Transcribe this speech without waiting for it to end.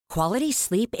Quality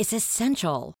sleep is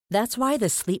essential. That's why the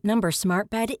Sleep Number Smart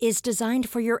Bed is designed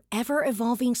for your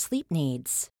ever-evolving sleep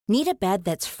needs. Need a bed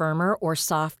that's firmer or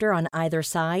softer on either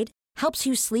side? Helps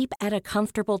you sleep at a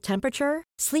comfortable temperature?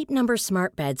 Sleep Number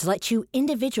Smart Beds let you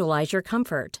individualize your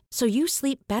comfort, so you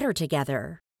sleep better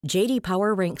together. J.D.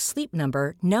 Power ranks Sleep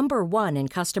Number number 1 in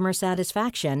customer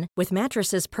satisfaction with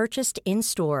mattresses purchased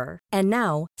in-store. And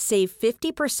now, save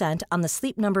 50% on the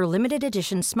Sleep Number Limited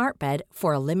Edition Smart Bed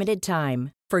for a limited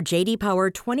time. For J.D. Power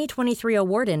 2023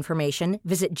 award information,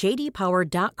 visit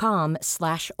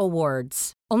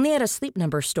jdpower.com/awards. Only at a Sleep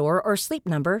Number store or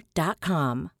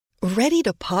sleepnumber.com. Ready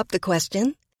to pop the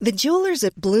question? The jewelers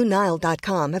at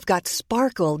BlueNile.com have got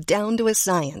sparkle down to a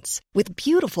science with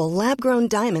beautiful lab-grown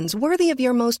diamonds worthy of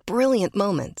your most brilliant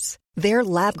moments. Their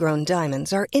lab-grown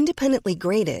diamonds are independently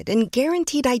graded and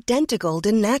guaranteed identical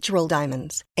to natural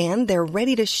diamonds, and they're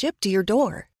ready to ship to your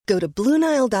door. Go to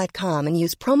BlueNile.com and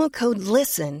use promo code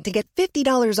LISTEN to get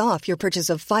 $50 off your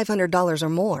purchase of $500 or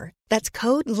more. That's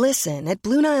code LISTEN at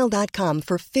BlueNile.com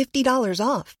for $50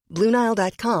 off.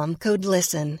 BlueNile.com, code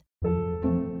LISTEN.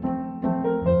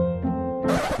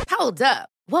 Hold up.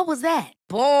 What was that?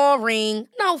 Boring.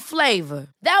 No flavor.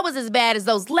 That was as bad as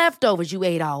those leftovers you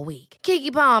ate all week.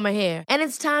 Keke Palmer here, and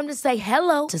it's time to say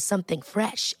hello to something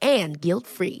fresh and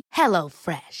guilt-free. Hello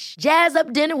Fresh. Jazz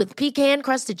up dinner with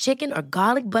pecan-crusted chicken or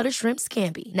garlic butter shrimp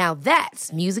scampi. Now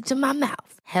that's music to my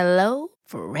mouth. Hello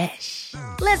Fresh.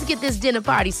 Let's get this dinner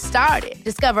party started.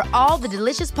 Discover all the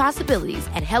delicious possibilities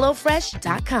at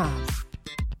hellofresh.com.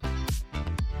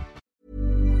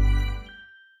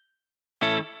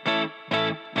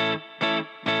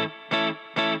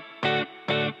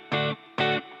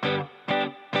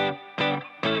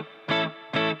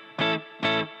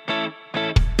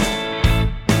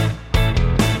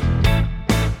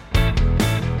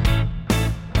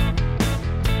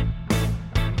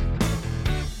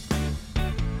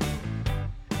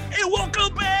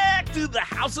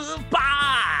 House of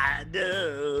Pod.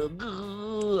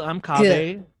 I'm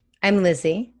Kaveh. I'm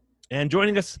Lizzie. And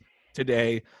joining us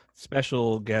today,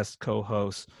 special guest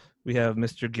co-host, we have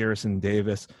Mr. Garrison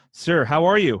Davis. Sir, how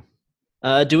are you?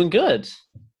 Doing good.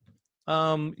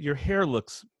 Your hair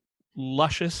looks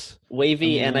luscious,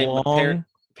 wavy, and I'm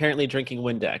apparently drinking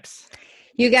Windex.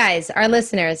 You guys, our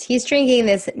listeners, he's drinking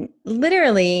this.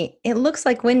 Literally, it looks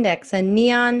like Windex, a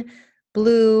neon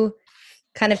blue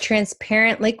kind of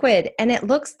transparent liquid, and it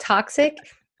looks toxic,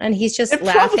 and he's just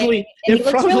laughing, and he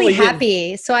looks really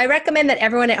happy. So I recommend that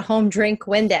everyone at home drink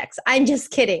Windex. I'm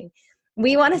just kidding.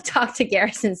 We want to talk to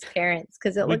Garrison's parents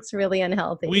because it looks really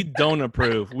unhealthy. We don't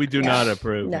approve. We do not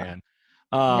approve, man.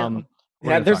 No.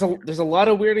 Yeah, there's a lot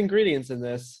of weird ingredients in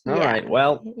this. All right,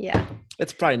 well,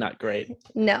 it's probably not great.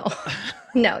 No,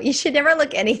 you should never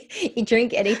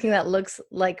drink anything that looks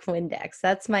like Windex.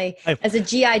 That's as a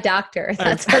GI doctor,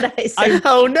 that's what I say.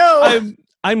 Oh no!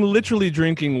 I'm literally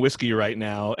drinking whiskey right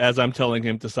now as I'm telling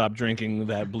him to stop drinking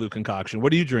that blue concoction.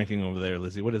 What are you drinking over there,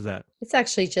 Lizzie? What is that? It's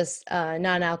actually just a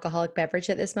non-alcoholic beverage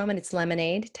at this moment. It's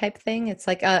lemonade type thing. It's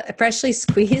like a freshly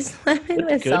squeezed lemon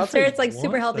with seltzer. It's like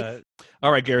super healthy.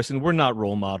 All right, Garrison, we're not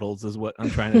role models is what I'm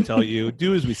trying to tell you.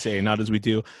 Do as we say, not as we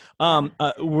do.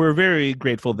 We're very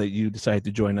grateful that you decided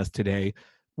to join us today.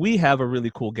 We have a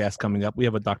really cool guest coming up. We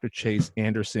have a Dr. Chase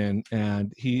Anderson,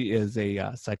 and he is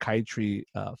a psychiatry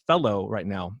fellow right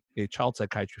now, a child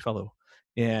psychiatry fellow.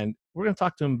 And we're going to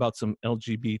talk to him about some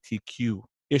LGBTQ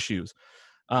issues.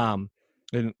 And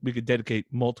we could dedicate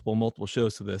multiple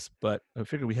shows to this, but I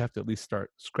figure we have to at least start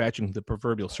scratching the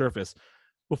proverbial surface.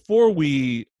 Before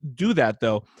we do that,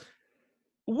 though,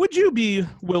 would you be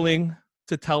willing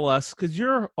to tell us, because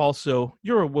you're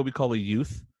what we call a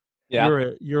youth.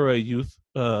 Yeah. You're a youth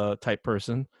type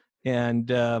person. And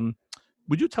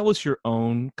would you tell us your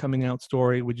own coming out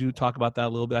story? Would you talk about that a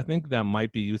little bit? I think that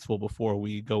might be useful before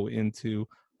we go into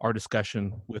our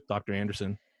discussion with Dr.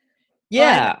 Anderson.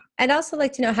 Yeah. Well, I'd also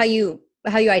like to know how you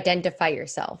identify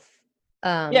yourself.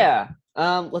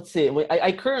 Let's see.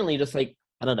 I currently just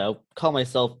call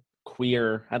myself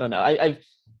queer. I don't know. I've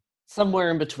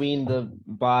somewhere in between the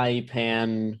bi,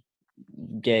 pan,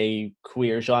 gay,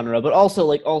 queer genre, but also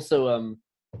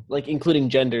including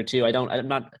gender too. I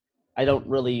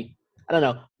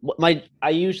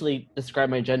usually describe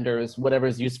my gender as whatever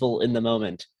is useful in the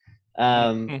moment.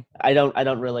 I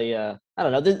don't really I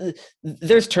don't know.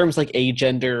 There's terms like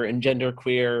agender and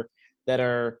genderqueer that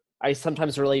I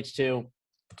sometimes relate to.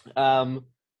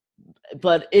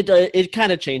 But it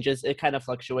kind of changes. It kind of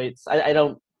fluctuates. I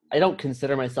don't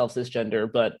consider myself cisgender,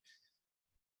 but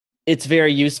it's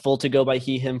very useful to go by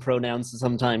he, him pronouns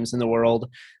sometimes in the world.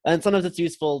 And sometimes it's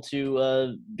useful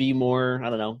to be more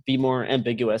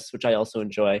ambiguous, which I also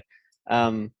enjoy.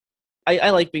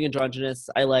 I like being androgynous.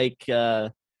 I like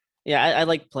I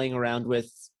like playing around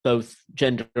with both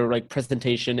gender like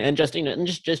presentation and just and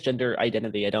just gender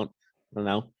identity. I don't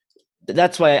know.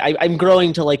 That's why I'm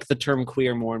growing to like the term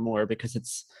queer more and more, because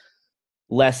it's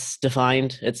less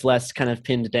defined. It's less kind of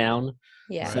pinned down.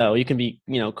 Yeah. So you can be,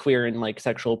 queer in like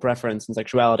sexual preference and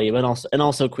sexuality, but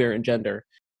also queer in gender.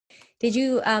 Did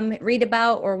you read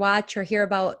about or watch or hear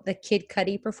about the Kid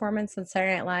Cudi performance on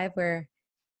Saturday Night Live, where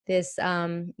this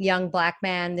young Black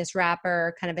man, this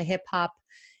rapper, kind of a hip hop,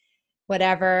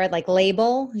 whatever, like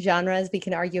label, genres, we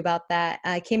can argue about that,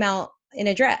 came out in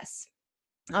a dress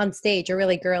on stage, a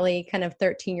really girly kind of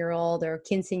 13-year-old or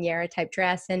quinceañera type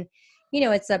dress. And,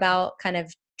 it's about kind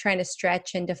of trying to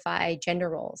stretch and defy gender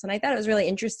roles. And I thought it was really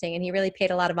interesting. And he really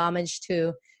paid a lot of homage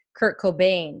to Kurt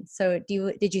Cobain. So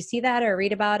did you see that or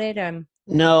read about it?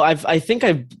 No, I think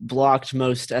I've blocked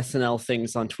most SNL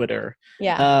things on Twitter.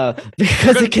 Yeah.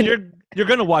 Because you're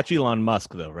going to watch Elon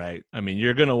Musk though, right? I mean,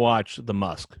 you're going to watch the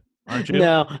Musk, aren't you?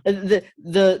 No,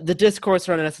 the discourse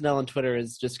around SNL on Twitter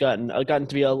has just gotten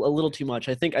to be a little too much.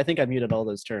 I think I muted all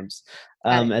those terms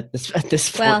at this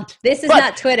point. Well, this is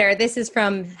not Twitter. This is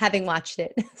from having watched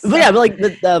it. So. But yeah, but like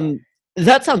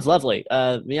that sounds lovely.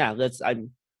 I'm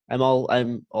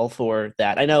all for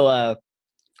that. I know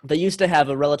they used to have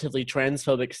a relatively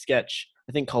transphobic sketch,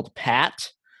 I think called Pat.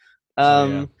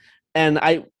 And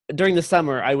during the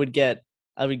summer I would get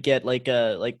like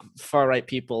far right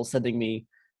people sending me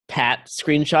Pat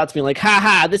screenshots being like,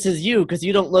 haha, this is you because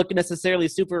you don't look necessarily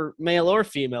super male or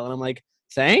female. And I'm like,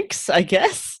 thanks, I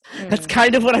guess. That's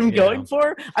kind of what I'm going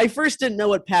for. I first didn't know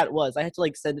what Pat was. I had to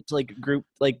like send it to like group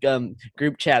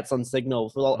chats on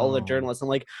Signal with all the journalists. I'm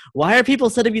like, why are people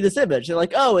sending me this image? They're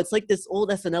like, oh, it's like this old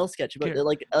SNL sketch about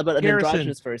an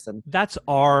androgynous person. That's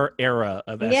our era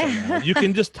of SNL. Yeah. You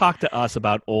can just talk to us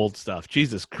about old stuff.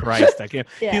 Jesus Christ, I can't.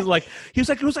 Yeah. He was like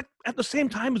it was like at the same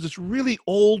time as this really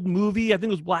old movie. I think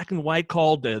it was black and white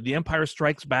called The Empire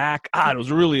Strikes Back. It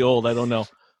was really old. I don't know.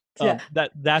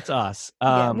 That's us.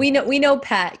 We know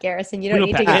Pat Garrison. You don't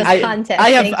need to give us context. I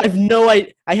had no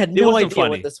idea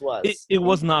what this was. It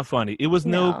was not funny. It was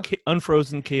no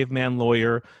unfrozen caveman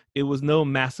lawyer. It was no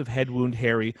massive head wound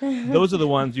Harry. Those are the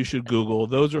ones you should Google.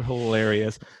 Those are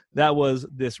hilarious. That was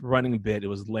this running bit. It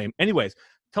was lame. Anyways,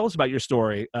 tell us about your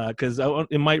story because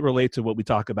it might relate to what we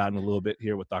talk about in a little bit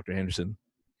here with Dr. Henderson.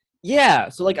 Yeah,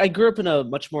 so like I grew up in a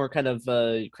much more kind of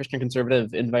Christian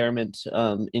conservative environment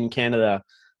in Canada.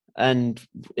 And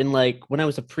in like when I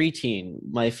was a preteen,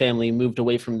 my family moved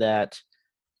away from that,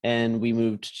 and we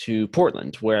moved to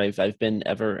Portland, where I've been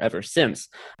ever since.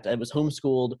 I was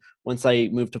homeschooled once I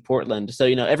moved to Portland, so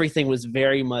everything was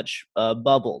very much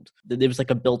bubbled. There was like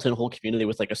a built-in whole community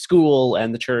with like a school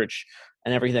and the church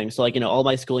and everything. So like all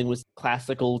my schooling was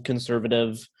classical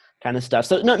conservative kind of stuff.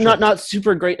 So not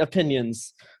super great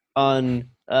opinions on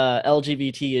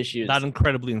LGBT issues. Not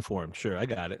incredibly informed. Sure, I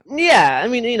got it. Yeah, I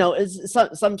mean, it's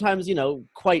sometimes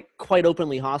quite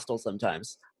openly hostile.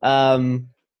 Sometimes, like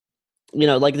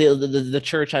the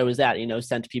church I was at,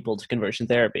 sent people to conversion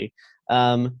therapy.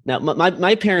 Now,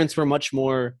 my parents were much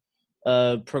more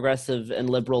progressive and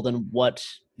liberal than what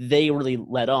they really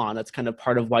let on. That's kind of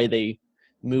part of why they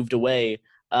moved away.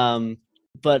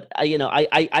 But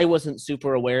I wasn't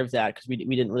super aware of that because we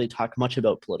didn't really talk much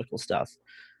about political stuff.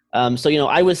 So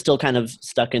I was still kind of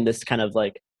stuck in this kind of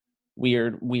like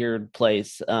weird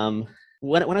place. When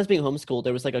I was being homeschooled,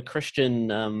 there was like a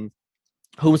Christian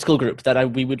homeschool group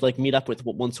that we would like meet up with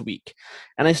once a week,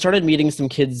 and I started meeting some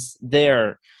kids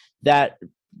there that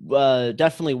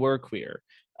definitely were queer,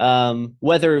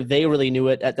 whether they really knew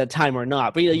it at that time or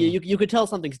not. But you could tell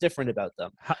something's different about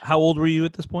them. How old were you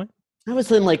at this point? I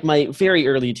was in like my very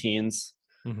early teens.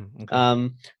 Mm-hmm. Okay.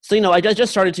 So I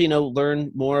just started to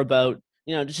learn more about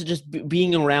just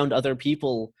being around other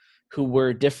people who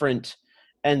were different,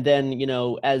 and then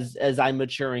as I'm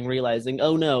maturing, realizing,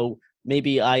 oh no,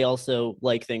 maybe I also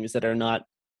like things that are not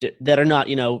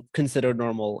considered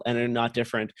normal and are not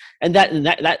different, and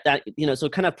that so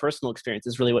kind of personal experience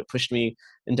is really what pushed me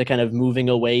into kind of moving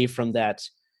away from that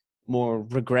more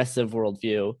regressive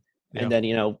worldview, and then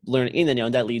learning, and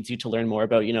then that leads you to learn more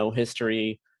about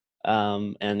history,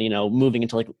 and moving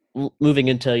into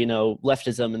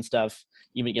leftism and stuff.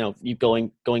 Even you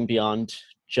going beyond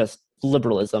just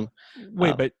liberalism.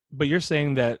 Wait, but you're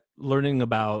saying that learning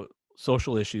about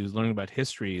social issues, learning about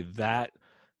history, that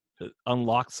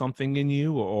unlocked something in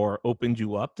you or opened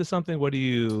you up to something? What do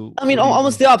you? I mean,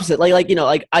 almost the opposite. I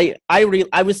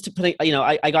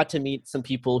got to meet some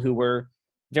people who were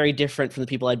very different from the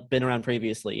people I'd been around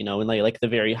previously. And like the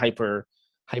very hyper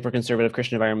hyper-conservative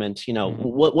Christian environment,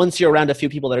 Mhm. once you're around a few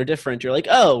people that are different, you're like,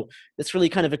 oh, this really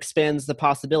kind of expands the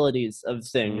possibilities of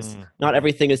things. Not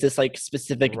everything is this like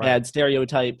specific Right. bad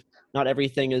stereotype. Not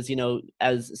everything is,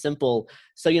 as simple.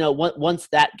 So, once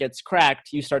that gets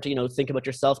cracked, you start to, think about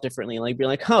yourself differently, and like be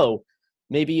like, oh,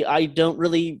 maybe I don't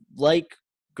really like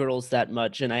girls that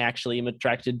much, and I actually am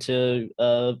attracted to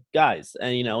guys,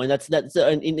 and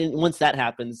and once that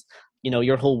happens,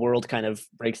 your whole world kind of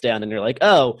breaks down, and you're like,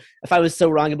 oh, if I was so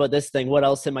wrong about this thing, what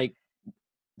else am I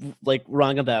like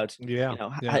wrong about? Yeah.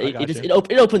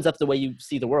 It opens up the way you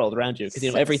see the world around you,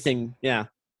 because everything. Yeah.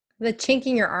 The chink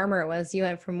in your armor was you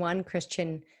went from one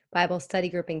Christian Bible study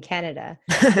group in Canada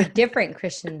to a different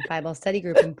Christian Bible study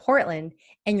group in Portland,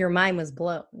 and your mind was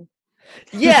blown.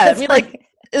 Yeah, I mean,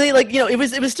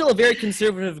 it was still a very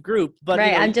conservative group, but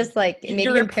right. I'm just like, maybe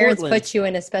your parents Portland. put you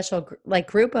in a special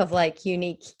group of like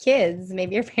unique kids.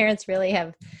 Maybe your parents really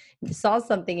saw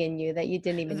something in you that you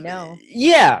didn't even know.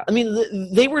 Yeah, I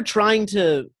mean, they were trying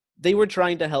to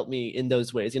help me in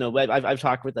those ways. I've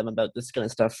talked with them about this kind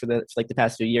of stuff for the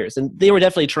past few years, and they were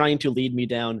definitely trying to lead me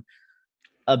down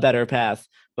a better path.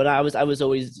 But I was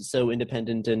always so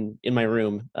independent and in my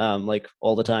room, like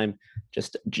all the time,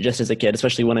 just as a kid,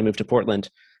 especially when I moved to Portland.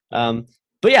 But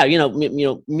yeah,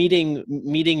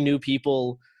 meeting new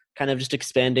people, kind of just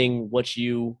expanding what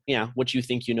you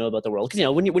think about the world.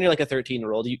 Because when you're like a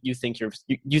 13-year-old, you think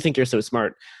you're so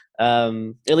smart. At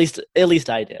least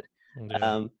I did.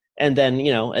 Yeah. And then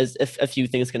as if a few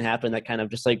things can happen that kind of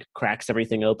just like cracks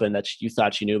everything open that you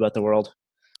thought you knew about the world.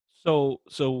 So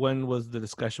when was the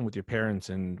discussion with your parents,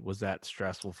 and was that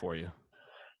stressful for you?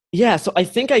 Yeah, so I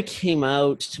think I came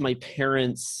out to my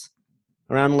parents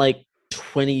around like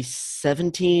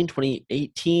 2017,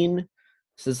 2018.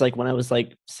 This is like when I was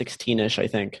like 16ish, I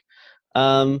think.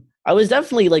 I was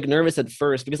definitely like nervous at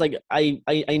first, because like I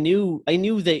knew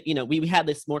that we had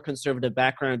this more conservative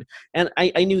background, and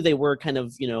I knew they were kind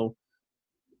of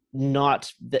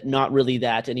not really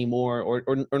that anymore,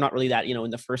 or not really that in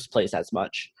the first place as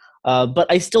much. But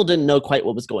I still didn't know quite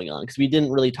what was going on, because we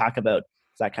didn't really talk about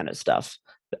that kind of stuff.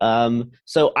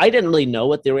 So I didn't really know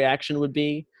what the reaction would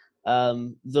be.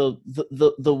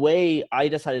 The way I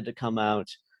decided to come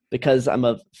out, because I'm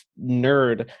a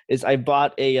nerd, is I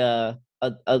bought a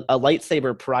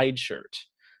lightsaber pride shirt.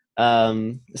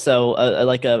 So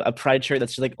a pride shirt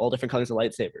that's just like all different colors of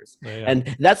lightsabers. Yeah.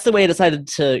 And that's the way I decided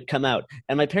to come out.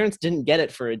 And my parents didn't get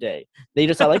it for a day. They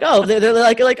just thought like, oh, they're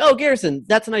like, oh, Garrison,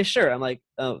 that's a nice shirt. I'm like,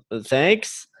 oh,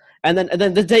 thanks. And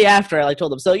then the day after, I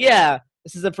told them, so yeah,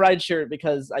 this is a pride shirt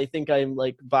because I think I'm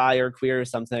like bi or queer or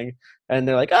something. And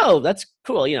they're like, oh, that's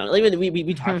cool. Even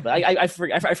we talked about it. I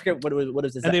forget what it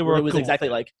was exactly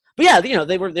like. But yeah,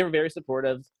 they were very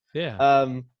supportive. Yeah.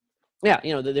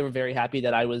 Yeah, they were very happy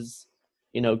that I was,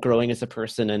 growing as a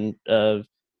person, and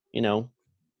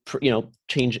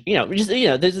change.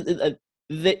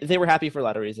 They were happy for a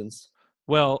lot of reasons.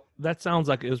 Well, that sounds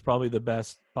like it was probably the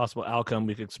best possible outcome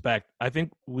we could expect. I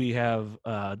think we have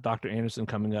Dr. Anderson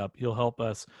coming up. He'll help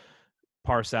us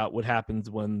parse out what happens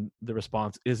when the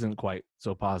response isn't quite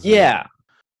so positive. Yeah.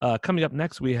 Coming up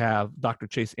next, we have Dr.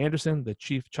 Chase Anderson, the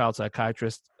Chief Child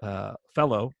Psychiatrist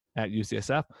Fellow at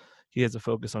UCSF. He has a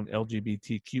focus on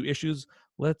LGBTQ issues.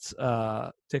 Let's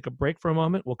take a break for a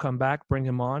moment. We'll come back, bring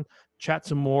him on, chat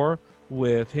some more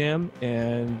with him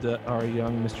and our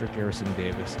young Mr. Garrison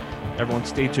Davis. Everyone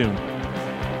stay tuned.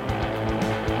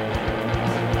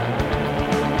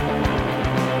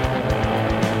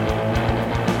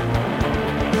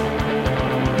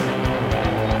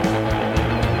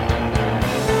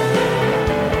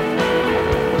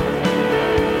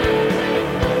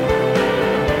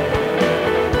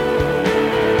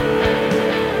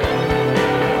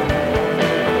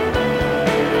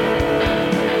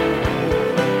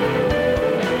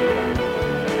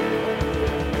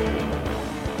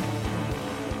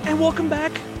 Welcome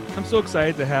back. I'm so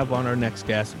excited to have on our next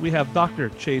guest. We have Dr.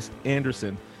 Chase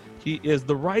Anderson. He is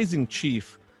the rising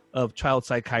chief of Child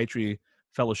Psychiatry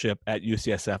Fellowship at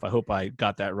UCSF. I hope I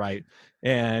got that right.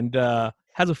 And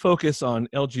has a focus on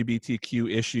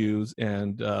LGBTQ issues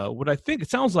and what I think it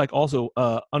sounds like also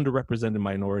underrepresented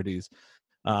minorities.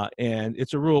 And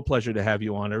it's a real pleasure to have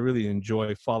you on. I really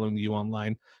enjoy following you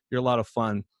online. You're a lot of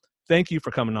fun. Thank you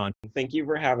for coming on. Thank you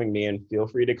for having me, and feel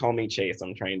free to call me Chase.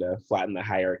 I'm trying to flatten the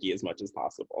hierarchy as much as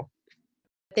possible.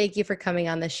 Thank you for coming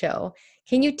on the show.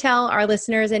 Can you tell our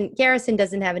listeners, and Garrison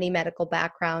doesn't have any medical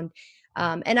background,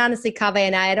 and honestly, Kaveh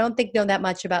and I don't think know that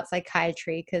much about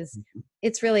psychiatry because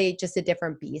it's really just a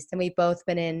different beast. And we've both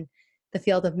been in the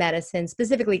field of medicine,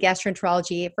 specifically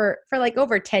gastroenterology, for like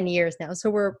over 10 years now. So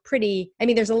we're pretty,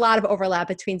 there's a lot of overlap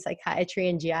between psychiatry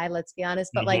and GI, let's be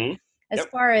honest, but like, as Yep.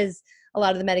 far as a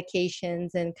lot of the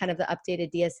medications and kind of the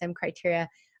updated DSM criteria,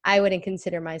 I wouldn't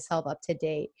consider myself up to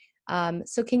date.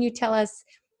 So can you tell us,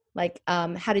 like,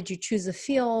 how did you choose a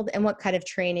field and what kind of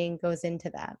training goes into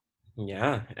that?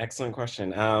 Yeah, excellent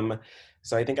question.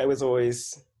 So I think I was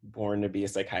always born to be a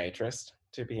psychiatrist,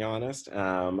 to be honest.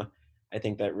 I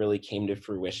think that really came to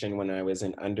fruition when I was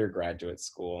in undergraduate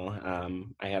school.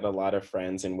 I had a lot of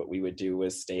friends, and what we would do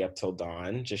was stay up till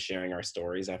dawn, just sharing our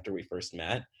stories after we first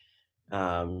met.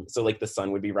 So like the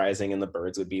sun would be rising and the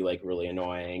birds would be like really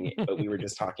annoying, but we were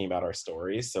just talking about our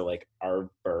stories. So like our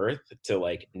birth to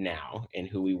like now and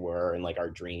who we were and like our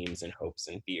dreams and hopes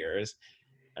and fears.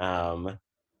 Um,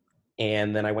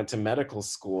 and then I went to medical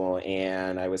school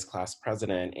and I was class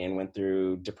president and went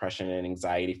through depression and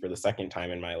anxiety for the second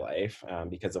time in my life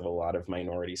because of a lot of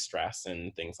minority stress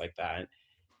and things like that.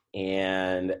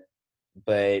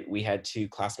 But we had two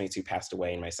classmates who passed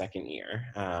away in my second year.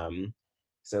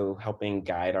 So helping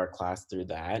guide our class through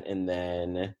that. And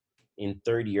then in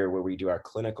third year, where we do our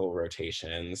clinical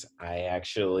rotations,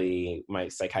 my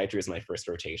psychiatry was my first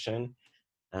rotation.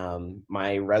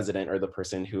 My resident, or the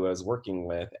person who I was working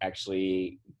with,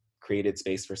 actually created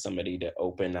space for somebody to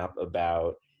open up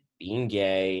about being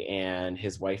gay, and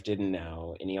his wife didn't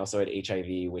know. And he also had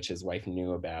HIV, which his wife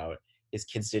knew about. His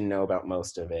kids didn't know about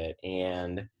most of it.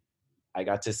 And I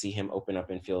got to see him open up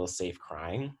and feel safe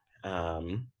crying.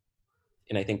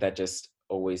 And I think that just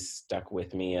always stuck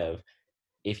with me of,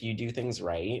 if you do things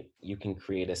right, you can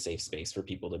create a safe space for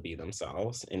people to be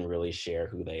themselves and really share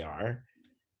who they are.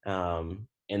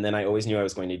 And then I always knew I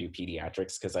was going to do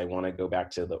pediatrics because I want to go back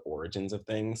to the origins of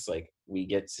things. Like we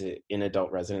get to, in adult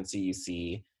residency, you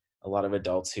see a lot of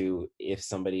adults who, if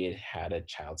somebody had a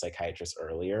child psychiatrist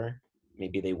earlier,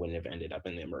 maybe they wouldn't have ended up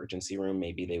in the emergency room.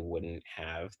 Maybe they wouldn't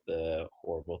have the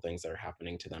horrible things that are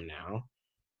happening to them now.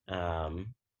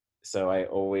 So I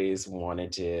always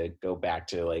wanted to go back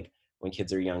to like, when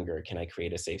kids are younger, can I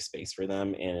create a safe space for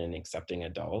them and an accepting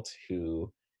adult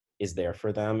who is there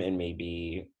for them and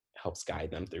maybe helps guide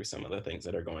them through some of the things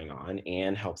that are going on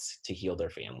and helps to heal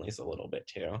their families a little bit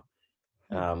too.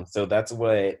 So that's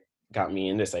what got me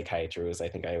into psychiatry. Was I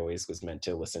think I always was meant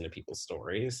to listen to people's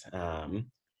stories.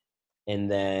 And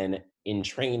then in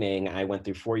training, I went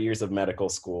through 4 years of medical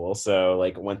school. So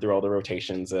like went through all the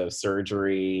rotations of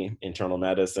surgery, internal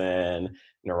medicine,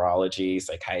 neurology,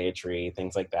 psychiatry,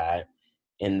 things like that.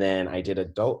 And then I did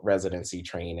adult residency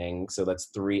training. So that's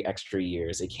 3 extra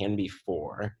years. It can be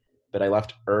 4, but I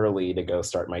left early to go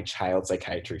start my child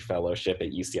psychiatry fellowship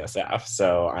at UCSF.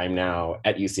 So I'm now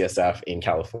at UCSF in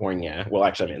California. Well,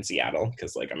 actually I'm in Seattle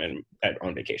because like I'm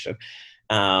on vacation.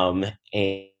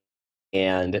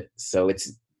 And so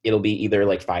it'll be either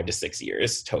like 5 to 6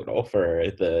 years total for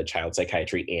the child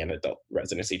psychiatry and adult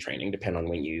residency training, depending on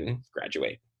when you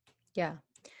graduate. Yeah.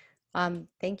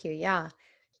 Thank you. Yeah.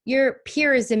 Your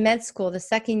peers in med school, the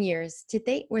second years,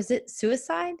 was it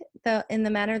suicide in the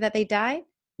manner that they died?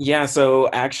 Yeah, so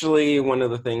actually one of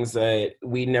the things that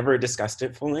we never discussed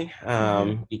it fully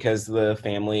because the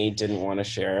family didn't want to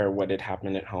share what had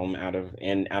happened at home out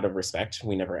of respect.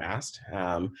 We never asked.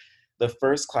 The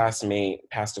first classmate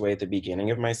passed away at the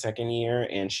beginning of my second year,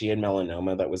 and she had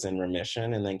melanoma that was in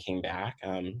remission and then came back.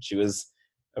 She was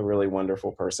a really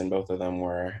wonderful person. Both of them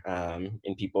were,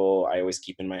 and people I always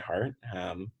keep in my heart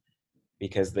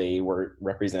because they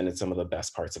represented some of the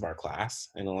best parts of our class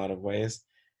in a lot of ways.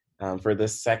 For the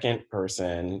second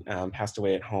person, passed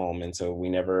away at home, and so we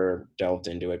never delved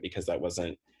into it because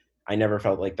I never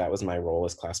felt like that was my role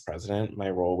as class president. My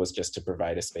role was just to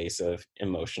provide a space of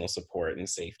emotional support and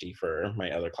safety for my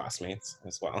other classmates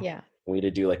as well. Yeah. We had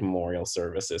to do like memorial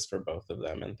services for both of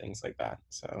them and things like that.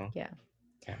 So yeah.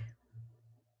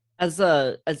 As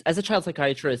a child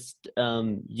psychiatrist,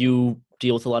 you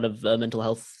deal with a lot of mental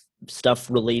health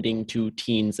stuff relating to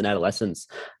teens and adolescents,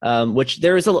 which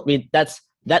there is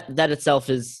that itself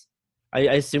is, I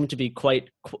assume, to be quite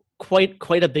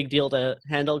a big deal to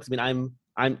handle. Because I mean,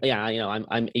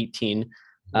 I'm 18,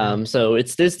 so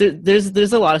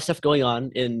there's a lot of stuff going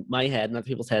on in my head and other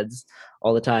people's heads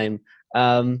all the time.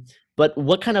 But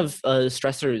what kind of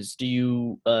stressors do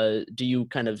you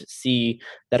kind of see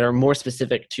that are more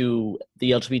specific to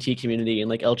the LGBT community and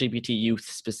like LGBT youth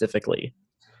specifically?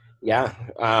 Yeah,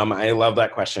 I love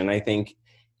that question. I think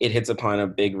it hits upon a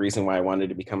big reason why I wanted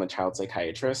to become a child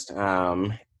psychiatrist.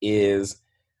 Is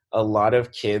a lot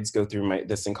of kids go through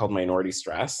this thing called minority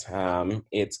stress.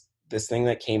 It's this thing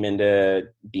that came into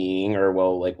being,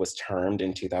 was termed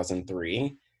in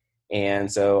 2003.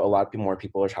 And so a lot more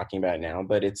people are talking about it now,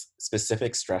 but it's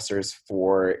specific stressors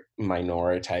for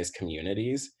minoritized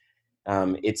communities.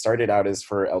 It started out as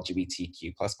for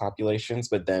LGBTQ plus populations,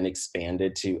 but then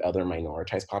expanded to other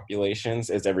minoritized populations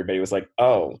as everybody was like,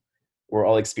 oh, we're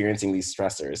all experiencing these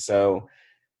stressors. So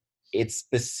it's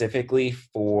specifically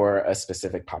for a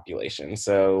specific population.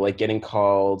 So like getting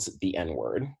called the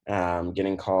N-word,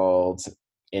 getting called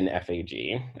an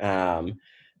FAG,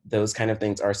 those kind of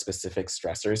things are specific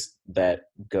stressors that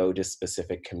go to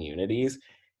specific communities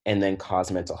and then cause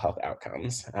mental health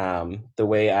outcomes. The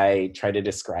way I try to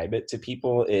describe it to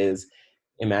people is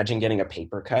imagine getting a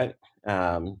paper cut.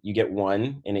 You get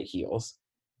one and it heals.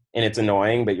 And it's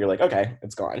annoying, but you're like, okay,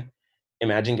 it's gone.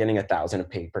 Imagine getting 1,000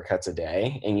 paper cuts a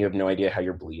day and you have no idea how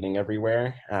you're bleeding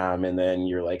everywhere. And then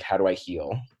you're like, how do I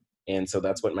heal? And so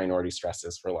that's what minority stress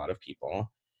is for a lot of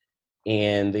people.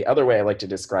 And the other way I like to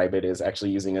describe it is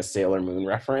actually using a Sailor Moon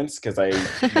reference, because I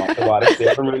watch a lot of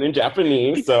Sailor Moon in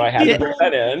Japanese, so I had to bring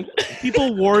that in.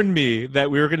 People warned me that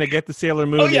we were going to get the Sailor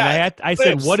Moon, and I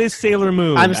said, "What is Sailor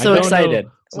Moon?" I'm so excited.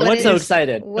 What so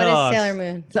excited. What is Sailor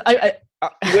Moon? So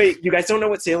Wait, you guys don't know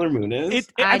what Sailor Moon is?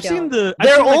 I've seen the.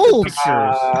 They're old.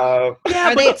 Yeah,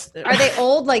 are they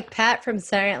old like Pat from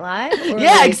Saturday Night Live?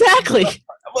 Yeah, exactly.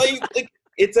 like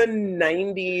it's a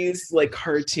 90s like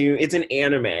cartoon. It's an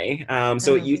anime.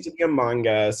 So it used to be a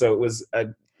manga. So it was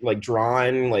like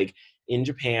drawn like in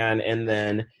Japan, and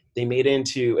then they made it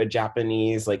into a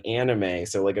Japanese like anime.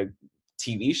 So like a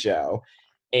TV show.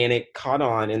 And it caught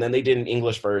on, and then they did an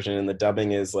English version, and the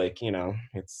dubbing is like,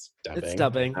 it's dubbing. It's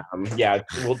dubbing. Yeah,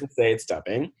 we'll just say it's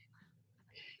dubbing.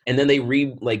 And then they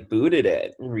rebooted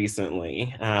it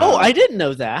recently. I didn't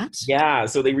know that. Yeah,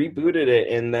 so they rebooted it,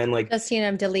 and then like. Just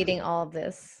I'm deleting all of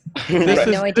this. I This have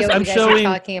is- no idea this- what you guys are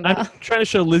talking about. I'm trying to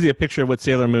show Lizzie a picture of what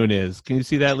Sailor Moon is. Can you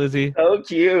see that, Lizzie? So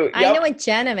cute. I know what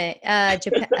anime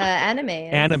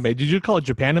is. Anime. Did you call it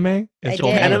Japanime? I It's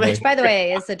called did, anime. which by the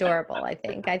way is adorable. I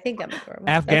think I'm adorable.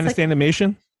 Afghanistan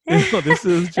animation. No, this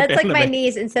is That's like my Japanime.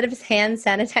 niece. Instead of hand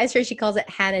sanitizer, she calls it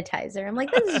hanitizer. I'm like,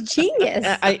 this is genius.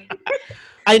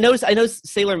 I know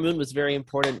Sailor Moon was very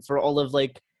important for all of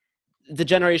like the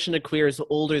generation of queers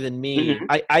older than me.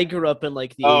 Mhm. I grew up in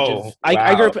like the age of wow.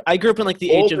 I grew up in like the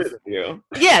age Older of than you.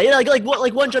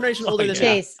 like one generation older than me.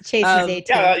 Chase is 18.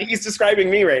 Yeah, he's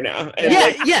describing me right now. And, Yeah,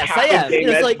 like, yes, I half am. of gay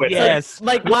It's men like- quit. Yes.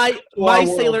 Like To my our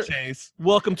world, Sailor Chase.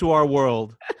 Welcome to our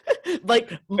world.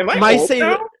 like Am I my old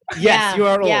Sailor. now? Yes, you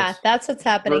are old. Yeah, that's what's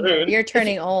happening. Rude. You're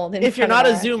turning old. in If you're front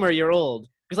not of a our- Zoomer, you're old.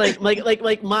 Because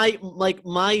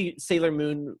my Sailor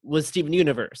Moon was Steven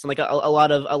Universe, and like a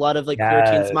lot of like queer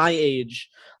teens Yes. my age,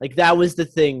 like that was the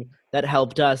thing that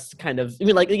helped us kind of. I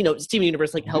mean, like Steven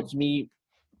Universe like helped me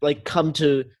like come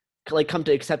to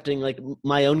accepting like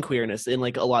my own queerness in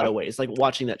like a lot of ways, like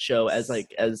watching that show as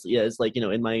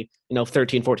in my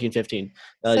 13, 14, 15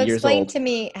 So years explain old. to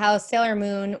me how Sailor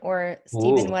Moon or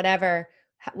Steven Ooh. whatever,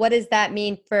 what does that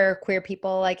mean for queer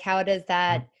people? Like, how does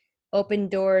that open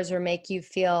doors or make you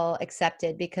feel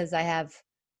accepted? Because I have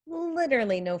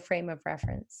literally no frame of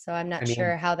reference, so I'm not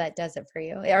sure how that does it for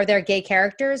you. Are there gay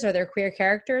characters? Are there queer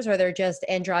characters? Or are there just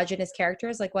androgynous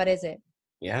characters? Like, what is it?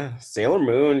 Yeah, Sailor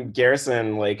Moon,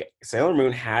 Garrison, like Sailor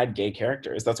Moon had gay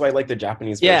characters. That's why I like the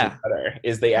Japanese version Yeah. better.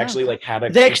 Is they actually like had a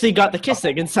They actually got the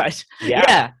kissing inside.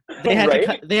 Yeah. They had Right? to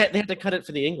cut. They had to cut it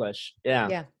for the English.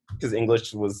 Yeah. because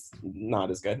English was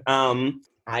not as good.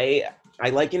 I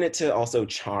liken it to also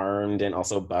Charmed and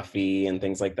also Buffy and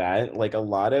things like that. Like a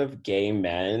lot of gay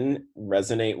men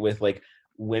resonate with like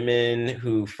women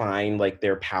who find like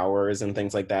their powers and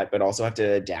things like that, but also have to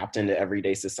adapt into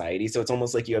everyday society. So it's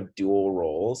almost like you have dual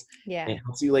roles. Yeah. And it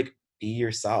helps you like be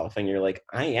yourself, and you're like,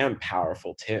 I am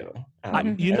powerful too.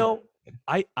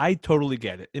 I totally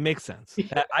get it. It makes sense.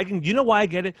 I can. You know why I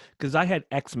get it? Because I had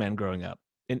X-Men growing up.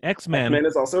 And X-Men X-Men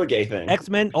is also a gay thing.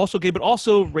 X-Men also gay, but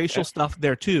also racial stuff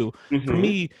there too. For Mhm.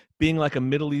 me, being like a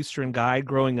Middle Eastern guy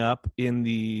growing up in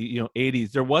the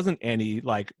 80s, there wasn't any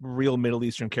like real Middle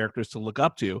Eastern characters to look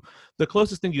up to. The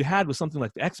closest thing you had was something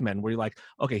like the X-Men, where you're like,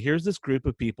 okay, here's this group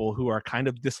of people who are kind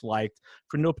of disliked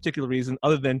for no particular reason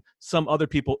other than some other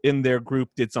people in their group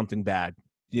did something bad.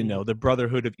 The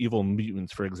Brotherhood of Evil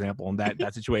Mutants, for example, in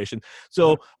that situation.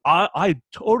 So I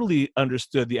totally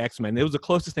understood the X-Men. It was the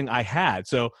closest thing I had.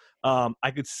 So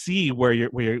I could see where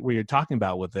you're talking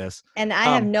about with this. And I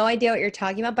have no idea what you're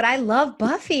talking about, but I love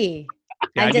Buffy.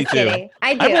 Yeah, I'm I do just too. kidding.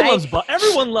 I do.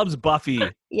 Everyone loves Buffy.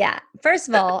 Yeah. First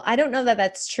of all, I don't know that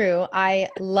that's true. I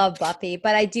love Buffy,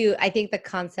 but I think the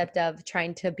concept of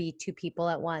trying to be two people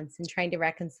at once and trying to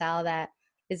reconcile that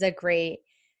is a great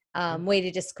way to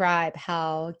describe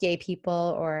how gay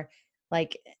people or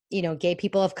like, gay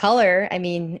people of color, I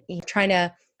mean, you're trying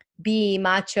to be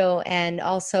macho and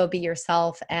also be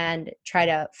yourself and try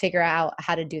to figure out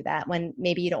how to do that when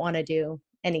maybe you don't want to do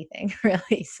anything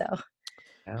really. So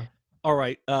Yeah. All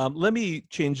right. Let me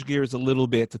change gears a little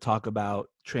bit to talk about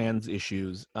trans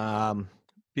issues,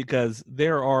 because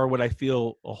there are what I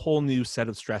feel a whole new set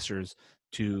of stressors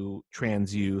to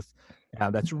trans youth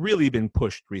that's really been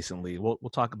pushed recently. We'll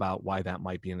talk about why that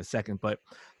might be in a second. But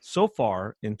so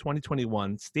far in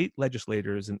 2021, state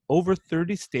legislators in over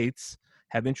 30 states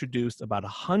have introduced about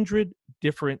 100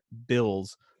 different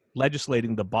bills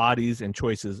legislating the bodies and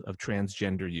choices of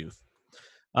transgender youth,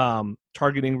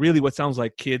 targeting really what sounds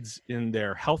like kids in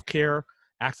their healthcare,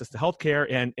 access to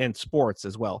healthcare, and sports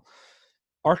as well.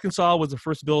 Arkansas was the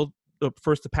first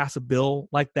to pass a bill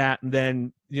like that, and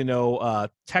then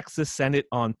Texas Senate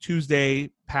on Tuesday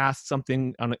passed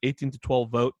something on an 18-12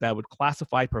 vote that would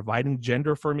classify providing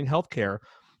gender-affirming healthcare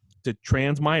to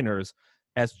trans minors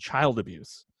as child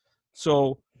abuse.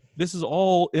 So this is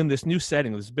all in this new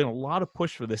setting. There's been a lot of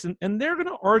push for this, and they're going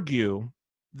to argue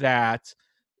that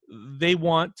they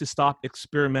want to stop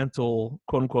experimental,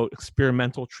 quote unquote,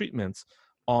 experimental treatments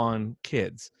on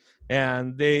kids.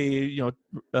 And they,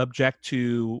 object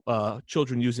to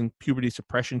children using puberty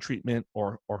suppression treatment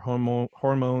or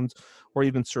hormones, or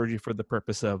even surgery for the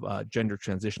purpose of gender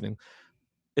transitioning.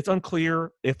 It's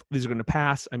unclear if these are going to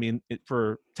pass. I mean,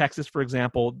 for Texas, for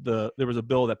example, there was a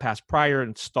bill that passed prior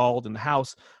and stalled in the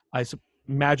House. I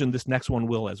imagine this next one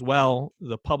will as well.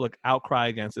 The public outcry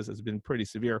against this has been pretty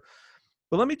severe.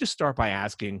 But let me just start by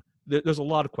asking, there's a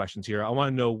lot of questions here. I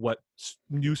want to know what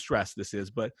new stress this is,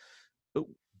 but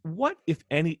what, if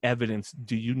any, evidence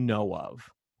do you know of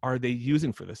are they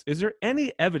using for this? Is there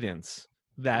any evidence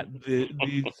that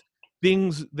these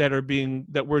things that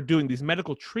we're doing, these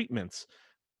medical treatments,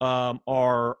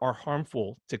 are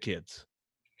harmful to kids?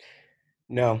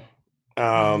 No.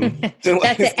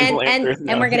 That's it.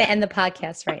 And we're going to end the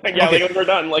podcast right now. Yeah, okay. We're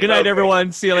done. Good night,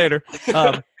 everyone. See you later.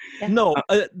 No,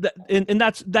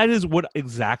 that is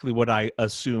exactly what I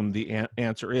assume the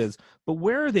answer is. But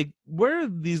where are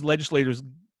these legislators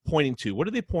pointing to? What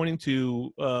are they pointing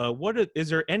to? Is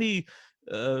there any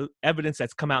evidence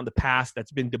that's come out in the past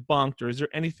that's been debunked, or is there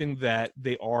anything that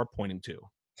they are pointing to?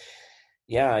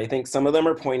 Yeah, I think some of them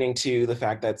are pointing to the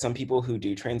fact that some people who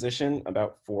do transition,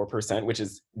 about 4%, which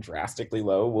is drastically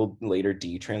low, will later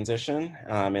detransition,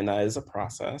 and that is a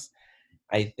process.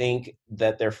 I think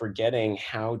that they're forgetting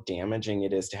how damaging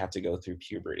it is to have to go through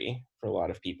puberty for a lot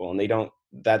of people. And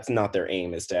that's not their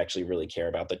aim, is to actually really care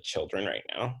about the children right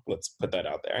now. Let's put that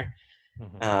out there.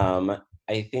 Mm-hmm.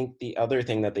 I think the other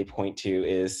thing that they point to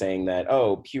is saying that,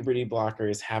 puberty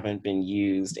blockers haven't been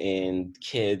used in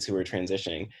kids who are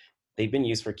transitioning. They've been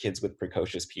used for kids with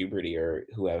precocious puberty or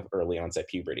who have early onset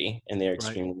puberty, and they're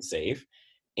extremely safe.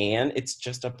 And it's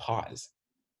just a pause.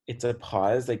 It's a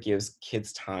pause that gives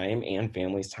kids time and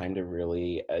families time to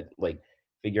really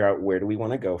figure out, where do we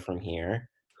want to go from here?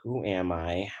 Who am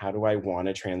I? How do I want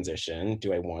to transition?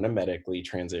 Do I want to medically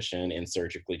transition and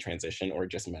surgically transition, or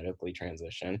just medically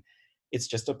transition? It's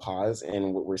just a pause.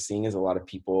 And what we're seeing is a lot of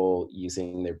people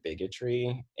using their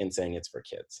bigotry and saying it's for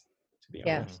kids, to be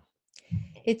honest.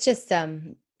 It's just,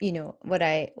 what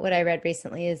I read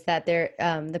recently is that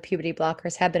the puberty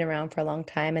blockers have been around for a long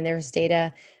time, and there's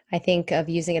data, I think, of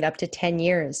using it up to 10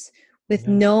 years with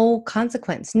no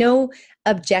consequence, no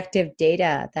objective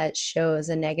data that shows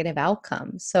a negative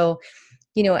outcome. So,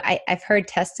 I've heard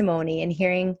testimony and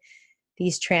hearing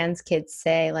these trans kids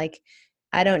say, like,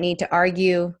 I don't need to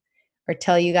argue or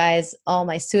tell you guys all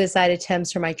my suicide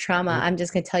attempts or my trauma. I'm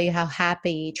just going to tell you how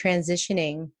happy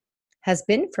transitioning has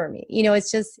been for me.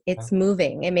 It's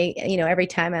moving. It may, every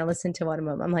time I listen to one of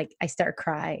them, I'm like, I start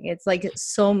crying. It's like, it's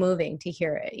so moving to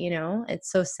hear it,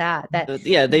 it's so sad that.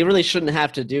 They really shouldn't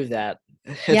have to do that.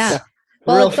 It's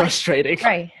real frustrating.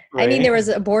 Right. I mean, there was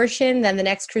abortion, then the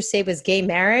next crusade was gay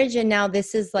marriage. And now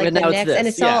this is like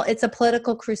it's a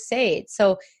political crusade.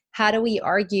 So how do we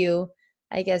argue?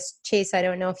 I guess, Chase, I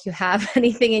don't know if you have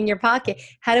anything in your pocket.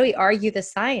 How do we argue the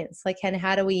science? And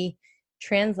how do we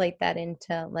translate that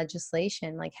into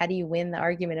legislation? How do you win the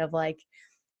argument of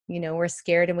we're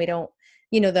scared and we don't,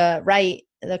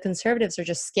 the conservatives are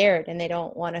just scared and they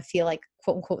don't want to feel like,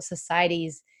 quote unquote,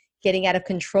 society's getting out of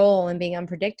control and being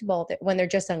unpredictable when they're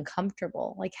just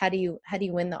uncomfortable. How do you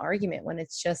win the argument when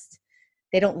it's just,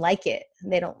 they don't like it.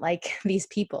 They don't like these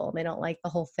people. They don't like the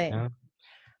whole thing. Yeah.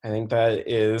 I think that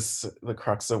is the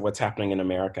crux of what's happening in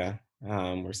America.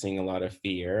 We're seeing a lot of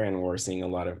fear and we're seeing a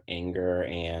lot of anger,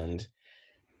 and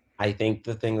I think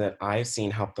the thing that I've seen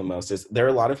help the most is there are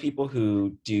a lot of people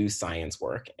who do science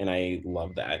work, and I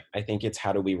love that. I think it's,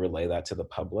 how do we relay that to the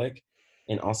public?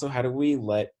 And also, how do we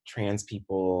let trans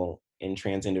people and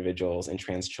trans individuals and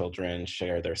trans children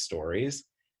share their stories?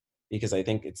 because I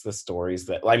think it's the stories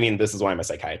that, I mean, this is why I'm a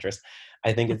psychiatrist.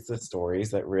 I think it's the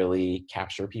stories that really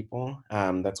capture people.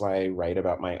 That's why I write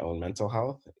about my own mental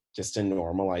health, just to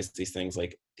normalize these things.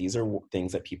 Like, these are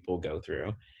things that people go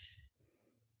through.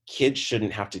 Kids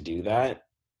shouldn't have to do that,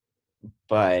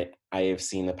 but I have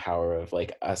seen the power of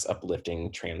like us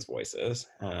uplifting trans voices.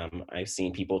 I've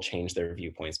seen people change their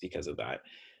viewpoints because of that.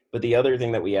 But the other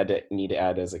thing that we need to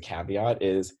add as a caveat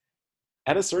is,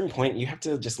 at a certain point, you have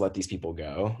to just let these people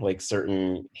go, like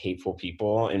certain hateful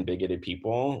people and bigoted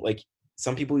people. Like,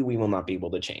 some people we will not be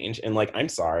able to change. And like, I'm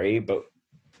sorry, but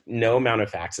no amount of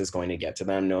facts is going to get to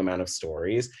them, no amount of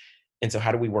stories. And so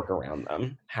how do we work around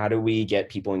them? How do we get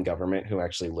people in government who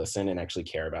actually listen and actually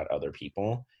care about other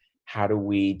people? How do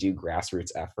we do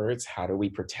grassroots efforts? How do we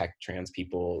protect trans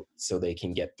people so they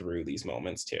can get through these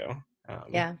moments too?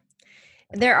 Yeah.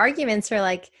 Their arguments are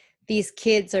like, these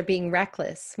kids are being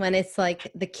reckless, when it's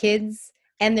like the kids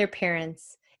and their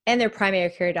parents and their primary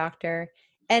care doctor,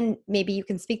 and maybe you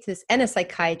can speak to this, and a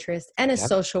psychiatrist and a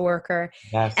social worker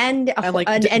and an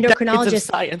endocrinologist.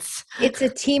 Science. It's a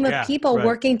team of people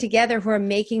working together who are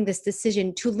making this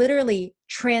decision to literally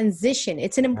transition.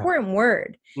 It's an important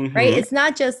word, right? It's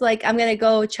not just like, I'm going to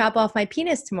go chop off my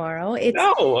penis tomorrow. It's,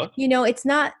 it's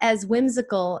not as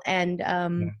whimsical and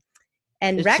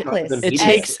reckless.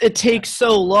 It takes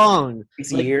so long.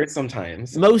 It's years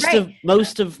sometimes.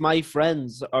 Most of my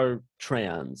friends are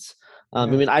trans. I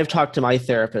mean, I've talked to my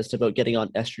therapist about getting on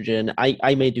estrogen.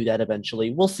 I may do that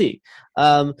eventually. We'll see.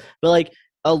 But like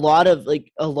a lot of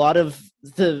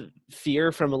the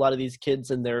fear from a lot of these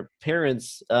kids and their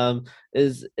parents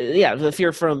is the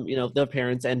fear from the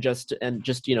parents and just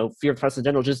fear of us in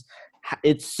general. Just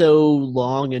it's so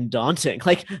long and daunting.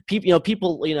 Like people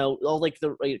all like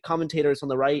the commentators on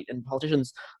the right and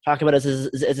politicians talk about it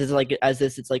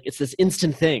it's this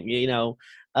instant thing,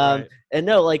 and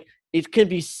no, like, it can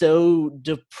be so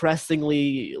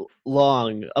depressingly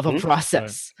long of a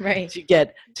process to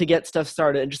get stuff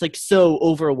started, and just like so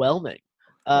overwhelming.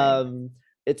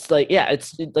 It's like,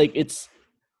 it's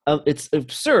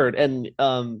absurd, and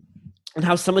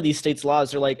how some of these states'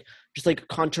 laws are like just like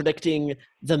contradicting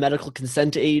the medical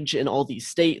consent age in all these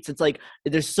states. It's like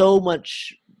there's so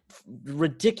much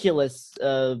ridiculous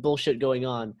bullshit going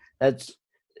on. That's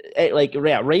like,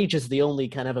 rage is the only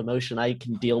kind of emotion I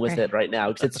can deal with it right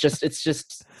now, because it's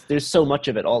just there's so much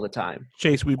of it all the time.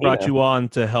 Chase, we brought you on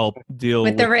to help deal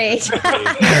with the rage.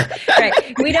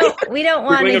 Right. We don't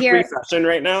want to hear a free session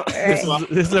right now. Right.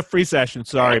 This is a free session.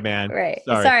 Sorry, man. Right.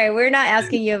 Sorry. We're not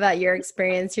asking you about your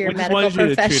experience, your medical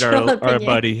professional to treat our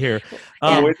buddy here.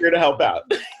 We're here to help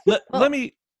out. Let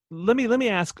me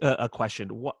ask a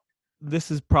question. This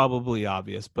is probably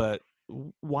obvious, but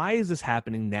why is this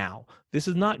happening now? This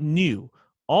is not new.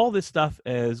 All this stuff,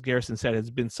 as Garrison said,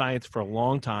 has been science for a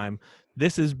long time.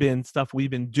 This has been stuff we've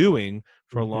been doing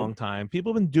for a long time.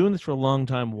 People have been doing this for a long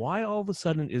time. Why all of a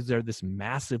sudden is there this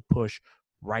massive push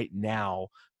right now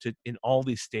in all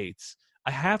these states?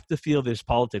 I have to feel there's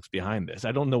politics behind this.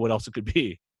 I don't know what else it could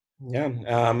be.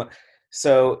 Yeah.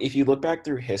 So if you look back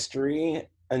through history,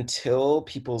 until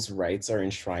people's rights are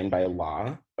enshrined by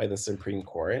law, by the Supreme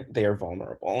Court, they are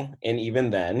vulnerable. And even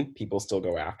then, people still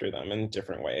go after them in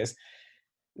different ways.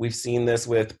 We've seen this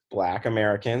with Black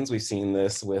Americans. We've seen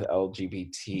this with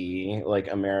LGBT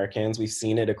Americans. We've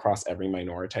seen it across every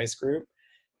minoritized group.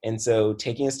 And so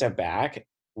taking a step back,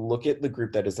 look at the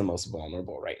group that is the most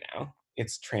vulnerable right now.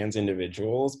 It's trans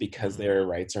individuals, because their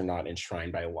rights are not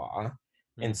enshrined by law.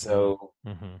 And so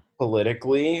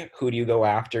politically, who do you go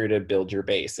after to build your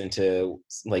base and to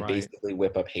basically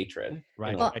whip up hatred?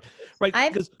 Right. Well,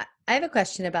 I have a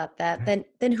question about that.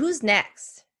 Then who's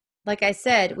next? Like I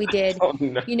said, we did,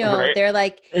 they're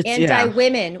like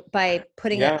anti-women by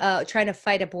putting trying to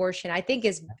fight abortion. I think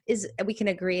is we can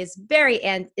agree is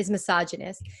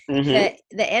misogynist. The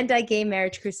anti-gay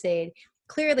marriage crusade,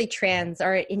 clearly trans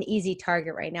are an easy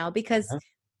target right now, because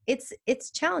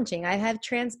it's challenging. I have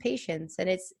trans patients, and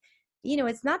it's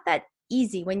not that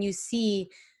easy when you see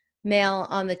male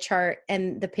on the chart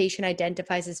and the patient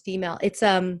identifies as female. It's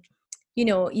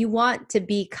you want to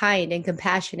be kind and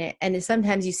compassionate, and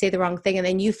sometimes you say the wrong thing and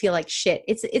then you feel like shit.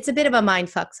 It's a bit of a mind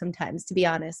fuck sometimes, to be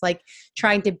honest, like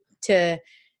trying to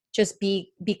just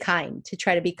be kind, to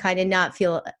try to be kind and not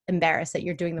feel embarrassed that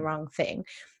you're doing the wrong thing.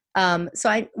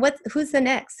 Who's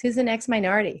the next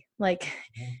minority? Like,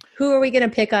 who are we going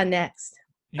to pick on next?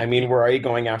 I mean, we're already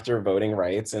going after voting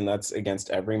rights, and that's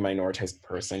against every minoritized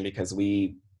person because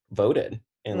we voted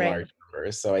in large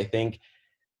numbers. So I think,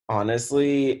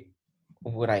 honestly,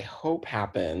 what I hope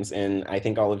happens, and I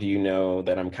think all of you know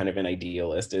that I'm kind of an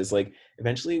idealist, is like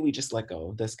eventually we just let go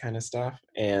of this kind of stuff.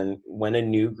 And when a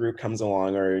new group comes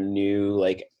along or a new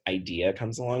like idea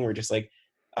comes along, we're just like,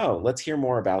 oh, let's hear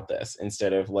more about this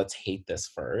instead of let's hate this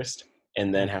first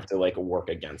and then have to like work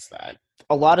against that.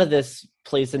 A lot of this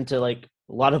plays into like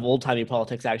a lot of old timey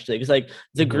politics actually, because like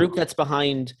the group that's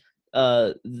behind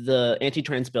the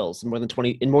anti-trans bills in more than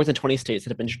 20 states that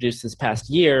have been introduced this past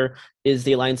year is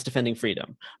the Alliance Defending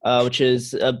Freedom, which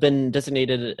has been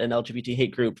designated an LGBT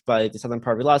hate group by the Southern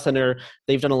Poverty Law Center.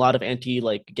 They've done a lot of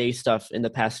anti-gay stuff in the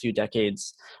past few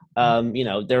decades.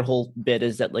 Their whole bit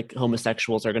is that like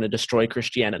homosexuals are going to destroy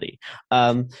Christianity.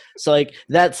 So like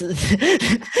that's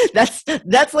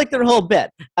that's like their whole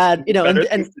bit. And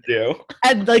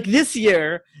like this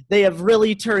year they have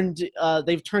really turned up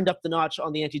the notch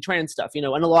on the anti-trans stuff, and a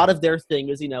lot of their thing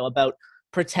is, about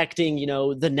protecting,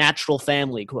 the natural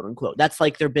family, quote unquote. That's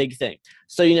like their big thing.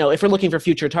 So, if we're looking for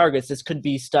future targets, this could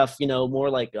be stuff,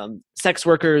 more like sex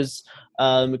workers.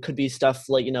 It could be stuff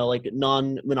like, like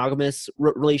non-monogamous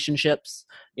relationships,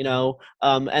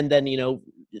 and then,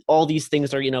 all these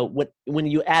things are, when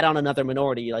you add on another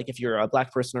minority, like if you're a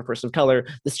Black person or person of color,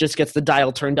 this just gets the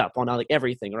dial turned up on like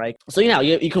everything, right? So,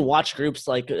 you can watch groups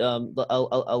like the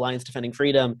Alliance Defending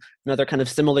Freedom and other kind of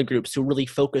similar groups who really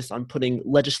focus on putting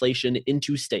legislation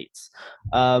into states,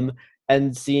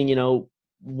 and seeing,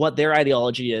 what their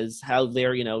ideology is, how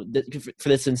they're, for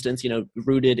this instance,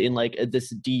 rooted in like this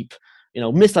deep,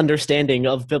 misunderstanding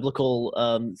of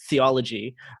biblical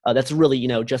theology that's really,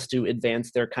 just to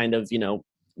advance their kind of,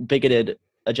 bigoted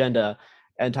agenda,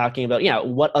 and talking about,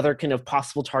 what other kind of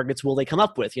possible targets will they come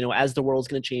up with, as the world's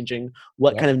going to changing,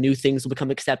 what kind of new things will become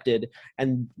accepted,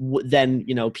 and then,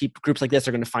 groups like this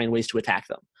are going to find ways to attack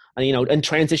them. And, and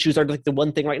trans issues are like the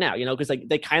one thing right now, because like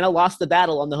they kind of lost the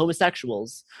battle on the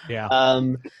homosexuals. Yeah.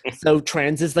 So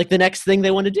trans is like the next thing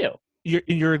they want to do.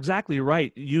 You're exactly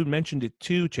right. You mentioned it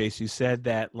too, Chase. You said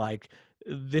that like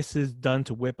this is done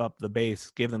to whip up the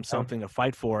base, give them something to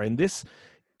fight for. And this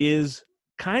is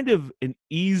kind of an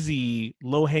easy,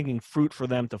 low-hanging fruit for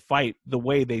them to fight the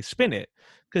way they spin it.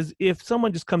 Because if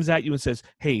someone just comes at you and says,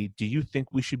 hey, do you think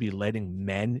we should be letting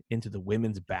men into the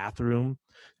women's bathroom?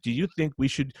 Do you think we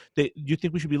should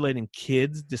be letting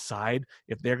kids decide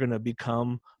if they're going to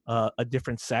become a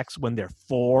different sex when they're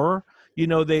 4?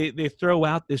 They throw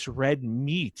out this red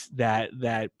meat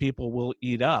that people will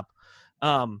eat up.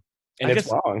 And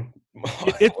it's wrong.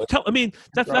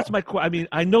 That's my.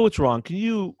 I know it's wrong. Can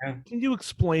you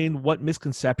explain what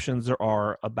misconceptions there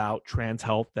are about trans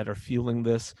health that are fueling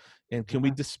this, and can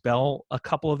we dispel a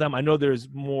couple of them? I know there's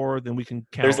more than we can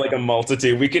count. There's like a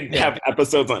multitude. We could have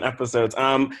episodes on episodes.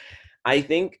 I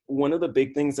think one of the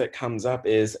big things that comes up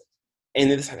is,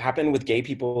 and this happened with gay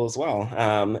people as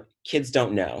well. Kids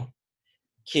don't know.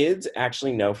 Kids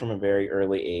actually know from a very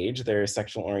early age their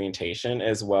sexual orientation,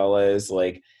 as well as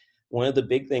like. One of the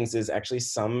big things is actually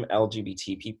some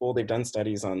LGBT people, they've done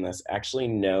studies on this, actually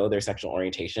know their sexual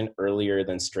orientation earlier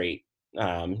than straight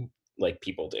like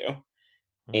people do.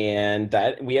 And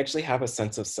that we actually have a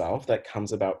sense of self that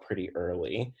comes about pretty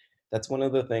early. That's one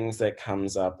of the things that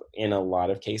comes up in a lot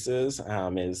of cases,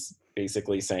 is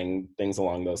basically saying things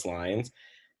along those lines.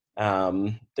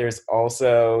 There's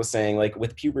also saying like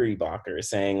with puberty blockers,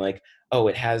 saying like, oh,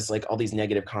 it has like all these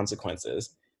negative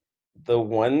consequences. The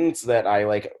ones that I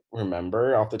like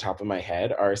remember off the top of my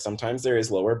head are sometimes there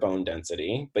is lower bone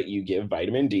density, but you give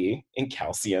vitamin D and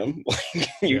calcium, like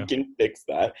you can fix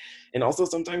that. And also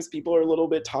sometimes people are a little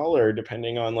bit taller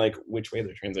depending on like which way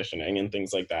they're transitioning and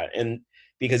things like that. And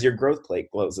because your growth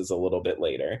plate closes a little bit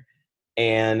later,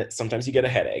 and sometimes you get a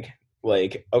headache.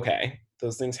 Like, okay,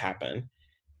 those things happen,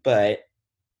 but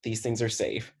these things are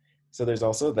safe. So there's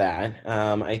also that.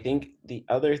 I think the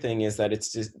other thing is that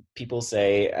it's just, people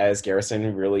say, as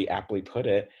Garrison really aptly put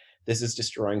it, this is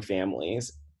destroying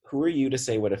families. Who are you to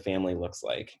say what a family looks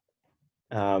like?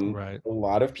 Right. A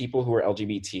lot of people who are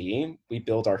LGBT, we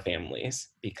build our families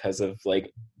because of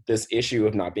like this issue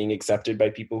of not being accepted by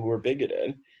people who are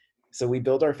bigoted. So we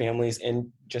build our families, and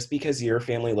just because your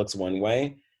family looks one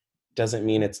way doesn't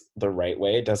mean it's the right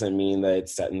way. It doesn't mean that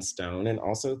it's set in stone. And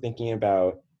also thinking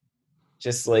about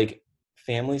just like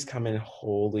families come in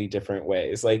wholly different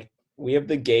ways. Like we have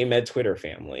the gay med Twitter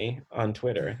family on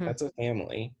Twitter. Mm-hmm. That's a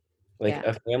family. Like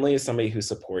a family is somebody who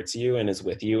supports you and is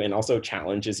with you and also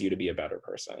challenges you to be a better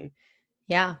person.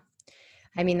 Yeah.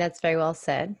 I mean, that's very well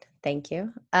said. Thank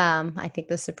you. I think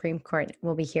the Supreme Court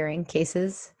will be hearing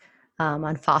cases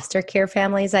on foster care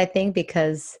families, I think,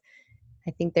 because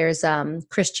I think there's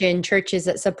Christian churches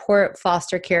that support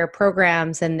foster care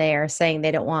programs, and they are saying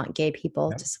they don't want gay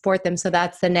people to support them. So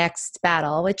that's the next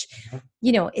battle, which,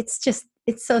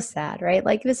 it's so sad, right?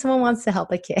 Like if someone wants to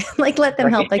help a kid, like let them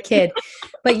help a kid.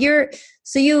 But you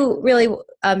really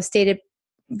stated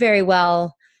very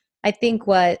well, I think,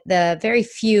 what the very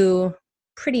few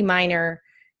pretty minor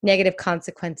negative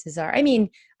consequences are. I mean,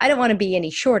 I don't want to be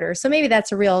any shorter, so maybe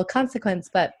that's a real consequence,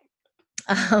 but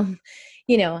I'm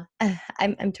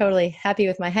totally happy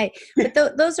with my height, but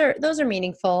those are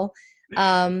meaningful.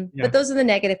 But those are the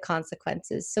negative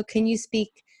consequences. So can you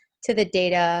speak to the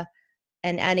data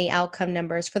and any outcome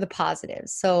numbers for the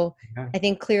positives? So I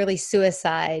think clearly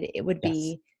suicide, it would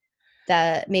be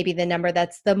maybe the number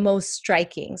that's the most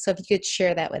striking. So if you could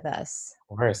share that with us.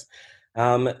 Of course.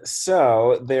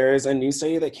 So there's a new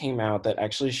study that came out that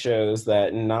actually shows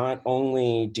that not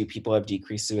only do people have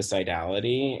decreased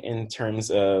suicidality in terms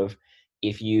of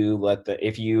if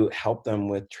you help them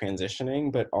with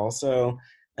transitioning, but also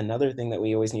another thing that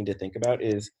we always need to think about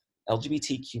is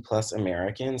LGBTQ plus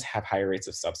Americans have higher rates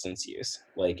of substance use,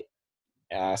 like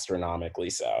astronomically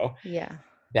so. Yeah.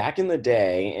 Back in the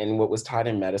day, and what was taught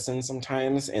in medicine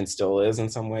sometimes, and still is in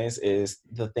some ways, is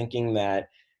the thinking that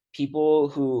people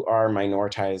who are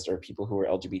minoritized or people who are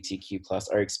LGBTQ plus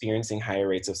are experiencing higher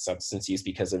rates of substance use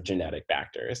because of genetic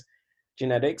factors.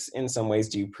 Genetics in some ways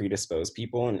do predispose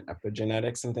people, and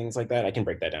epigenetics and things like that. I can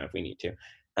break that down if we need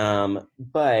to.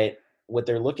 But what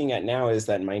they're looking at now is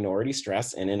that minority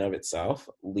stress in and of itself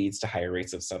leads to higher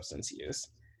rates of substance use.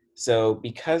 So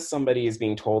because somebody is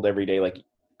being told every day, like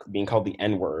being called the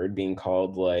N-word, being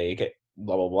called like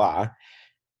blah, blah, blah,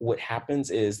 what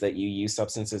happens is that you use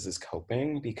substances as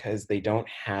coping because they don't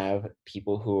have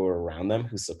people who are around them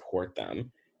who support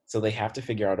them. So they have to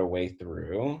figure out a way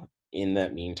through in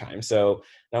that meantime. So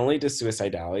not only does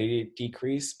suicidality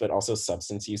decrease, but also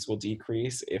substance use will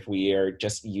decrease if we are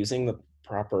just using the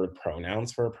proper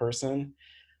pronouns for a person.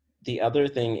 The other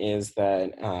thing is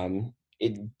that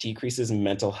it decreases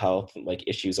mental health like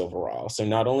issues overall. So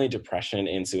not only depression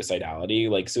and suicidality,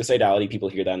 like suicidality, people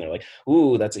hear that and they're like,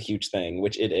 ooh, that's a huge thing,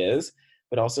 which it is,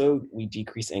 but also we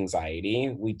decrease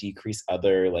anxiety, we decrease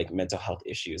other like mental health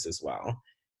issues as well.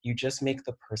 You just make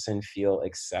the person feel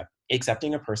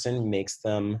accepting a person makes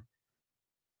them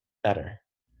better,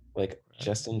 like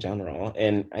just in general.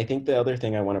 And I think the other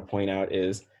thing I want to point out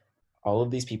is all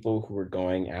of these people who are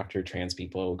going after trans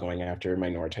people, going after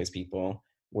minoritized people,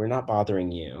 we're not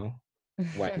bothering you.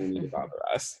 Why do you need to bother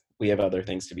us? We have other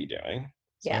things to be doing.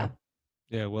 So.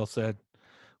 Yeah. Well said.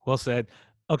 Well said.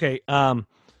 Okay. Man,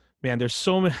 there's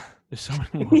so many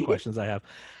more questions I have.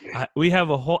 I have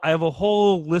a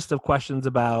whole list of questions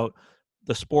about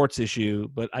the sports issue,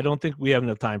 but I don't think we have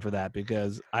enough time for that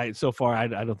because I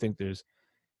don't think there's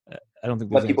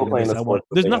people play anything in this.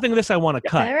 There's nothing in this I want to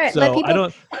cut. All right,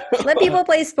 so let people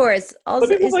play sports. Also,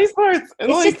 let people play sports.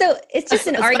 It's just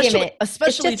an argument.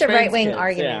 Especially it's just a right wing kids,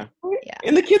 argument. Yeah.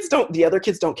 And the other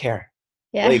kids don't care.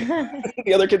 Yeah. Like,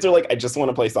 the other kids are like, I just want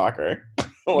to play soccer.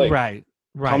 Like, right.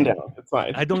 Calm down. It's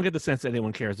fine. I don't get the sense that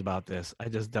anyone cares about this. I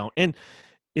just don't. And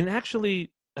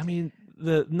actually, I mean,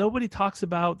 nobody talks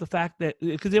about the fact that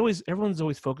because everyone's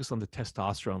always focused on the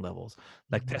testosterone levels.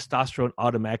 Like testosterone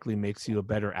automatically makes you a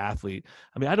better athlete.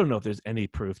 I mean, I don't know if there's any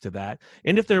proof to that.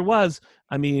 And if there was,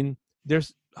 I mean,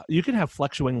 you can have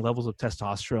fluctuating levels of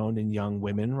testosterone in young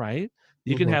women, right?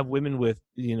 You can have women with,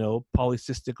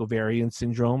 polycystic ovarian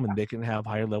syndrome, and they can have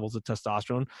higher levels of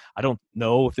testosterone. I don't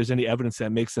know if there's any evidence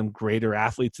that makes them greater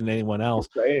athletes than anyone else.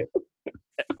 Right.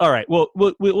 All right. Well,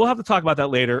 we'll have to talk about that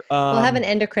later. We'll have an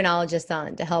endocrinologist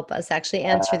on to help us actually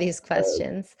answer these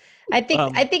questions. I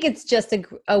think it's just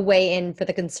a way in for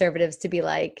the conservatives to be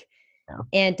like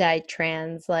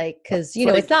anti-trans, like because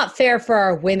it's not fair for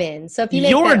our women. So if you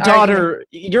make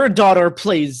your daughter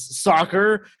plays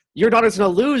soccer, your daughter's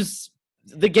gonna lose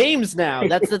the games now.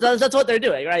 That's what they're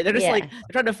doing, right? They're just like they're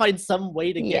trying to find some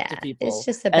way to get to people. It's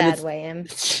just a bad way in.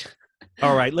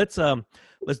 All right, let's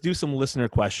do some listener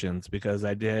questions because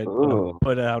I did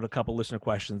put out a couple listener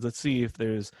questions. Let's see if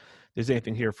there's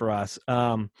anything here for us.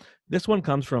 This one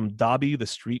comes from Dobby the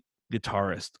Street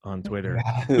Guitarist on Twitter,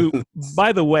 who,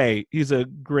 by the way, he's a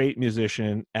great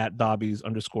musician at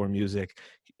Dobby's_music.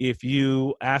 If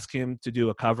you ask him to do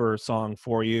a cover song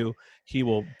for you, he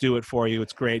will do it for you.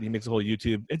 It's great. He makes a whole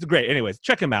YouTube. It's great. Anyways,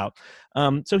 check him out.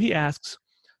 So he asks,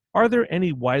 are there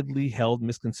any widely held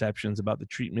misconceptions about the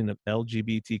treatment of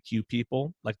LGBTQ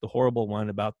people, like the horrible one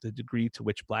about the degree to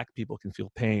which Black people can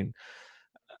feel pain?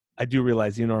 I do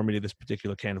realize the enormity of this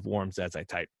particular can of worms as I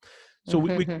type. So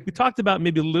we talked about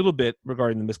maybe a little bit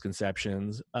regarding the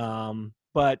misconceptions.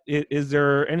 But is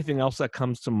there anything else that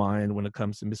comes to mind when it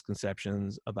comes to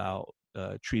misconceptions about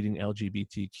treating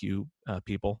LGBTQ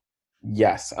people?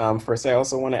 Yes. First, I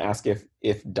also want to ask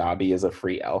if Dobby is a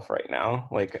free elf right now.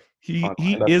 Like He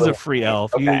online. That's is really a free funny.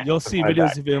 elf. Okay. You'll Just see wanted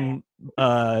videos that. of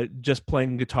him just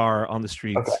playing guitar on the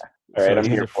streets. Okay. All right. So I'm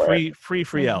he's here a for it.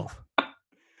 free elf.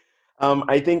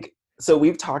 I think so.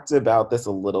 We've talked about this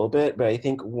a little bit, but I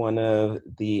think one of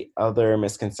the other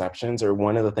misconceptions, or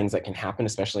one of the things that can happen,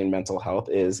 especially in mental health,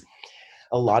 is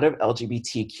a lot of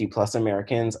LGBTQ plus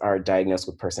Americans are diagnosed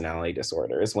with personality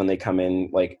disorders when they come in,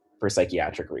 like, for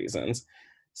psychiatric reasons.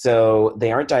 So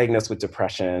they aren't diagnosed with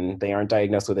depression. They aren't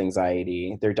diagnosed with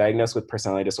anxiety. They're diagnosed with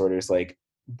personality disorders like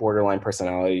borderline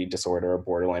personality disorder, or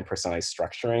borderline personality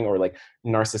structuring, or like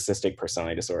narcissistic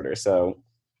personality disorder. So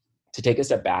to take a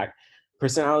step back,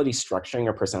 personality structuring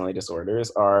or personality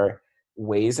disorders are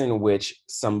ways in which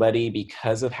somebody,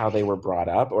 because of how they were brought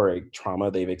up or a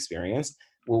trauma they've experienced,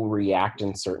 will react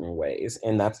in certain ways.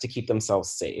 And that's to keep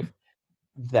themselves safe.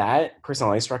 That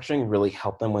personality structuring really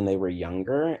helped them when they were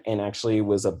younger and actually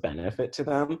was a benefit to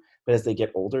them. But as they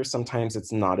get older, sometimes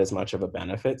it's not as much of a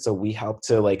benefit. So we help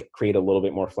to like create a little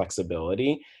bit more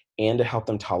flexibility and to help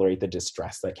them tolerate the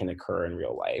distress that can occur in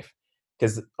real life.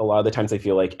 Because a lot of the times they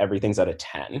feel like everything's at a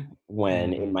 10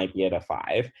 when it might be at a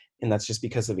 5. And that's just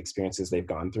because of experiences they've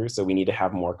gone through. So we need to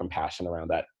have more compassion around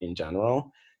that in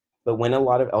general. But when a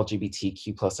lot of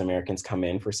LGBTQ plus Americans come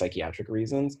in for psychiatric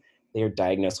reasons, they are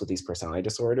diagnosed with these personality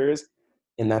disorders.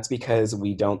 And that's because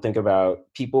we don't think about,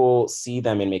 people see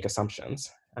them and make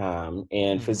assumptions.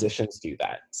 And physicians do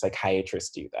that.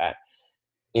 Psychiatrists do that.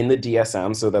 In the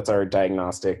DSM, so that's our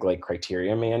diagnostic like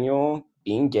criteria manual,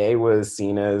 being gay was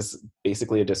seen as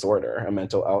basically a disorder, a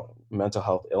mental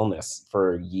health illness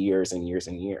for years and years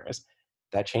and years.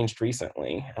 That changed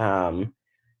recently.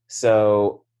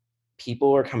 So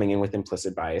people are coming in with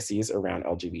implicit biases around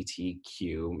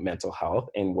LGBTQ mental health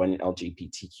and what an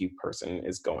LGBTQ person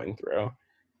is going through.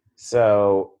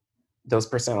 So those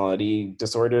personality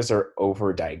disorders are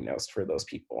overdiagnosed for those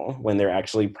people when they're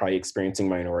actually probably experiencing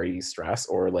minority stress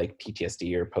or like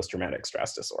PTSD or post-traumatic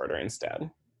stress disorder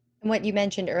instead. And what you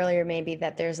mentioned earlier, maybe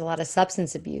that there's a lot of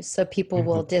substance abuse. So people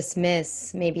will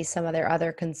dismiss maybe some of their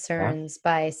other concerns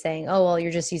by saying, oh, well,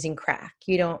 you're just using crack.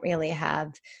 You don't really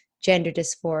have gender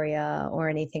dysphoria or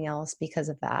anything else because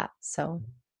of that. So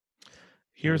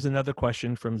here's another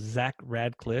question from Zach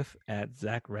Radcliffe at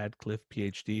Zach Radcliffe,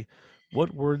 PhD.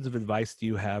 What words of advice do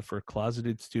you have for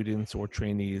closeted students or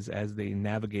trainees as they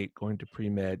navigate going to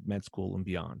pre-med, med school, and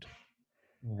beyond?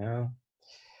 Yeah,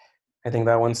 I think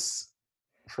that one's,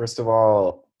 first of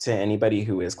all, to anybody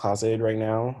who is closeted right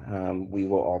now, we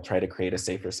will all try to create a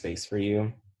safer space for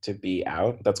you to be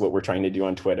out. That's what we're trying to do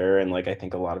on Twitter. And like, I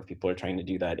think a lot of people are trying to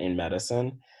do that in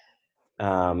medicine.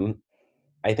 I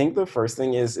think the first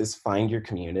thing is find your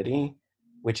community,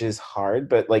 which is hard,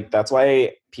 but like, that's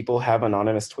why people have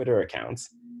anonymous Twitter accounts.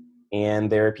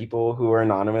 And there are people who are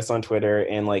anonymous on Twitter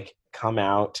and like come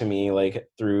out to me like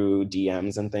through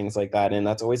DMs and things like that. And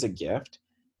that's always a gift.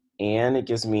 And it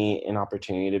gives me an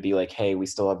opportunity to be like, hey, we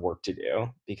still have work to do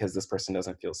because this person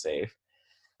doesn't feel safe.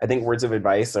 I think words of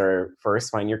advice are, first,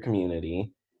 find your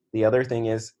community. The other thing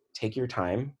is take your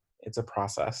time. It's a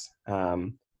process.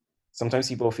 Sometimes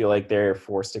people feel like they're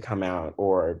forced to come out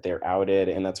or they're outed,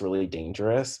 and that's really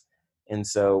dangerous. And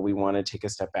so we want to take a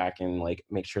step back and like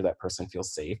make sure that person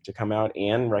feels safe to come out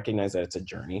and recognize that it's a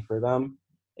journey for them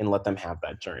and let them have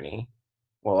that journey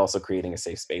while also creating a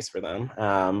safe space for them.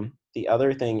 The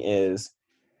other thing is,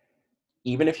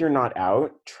 even if you're not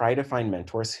out, try to find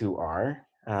mentors who are.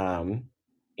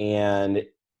 And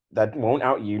that won't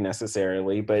out you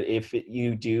necessarily, but if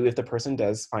the person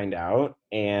does find out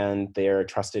and they're a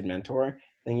trusted mentor,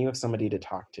 then you have somebody to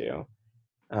talk to.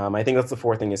 I think that's the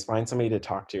fourth thing, is find somebody to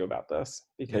talk to about this,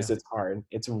 because it's hard.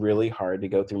 It's really hard to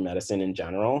go through medicine in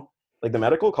general. Like, the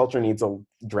medical culture needs a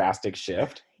drastic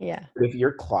shift. yeah. But if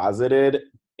you're closeted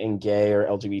and gay or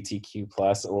LGBTQ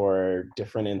plus or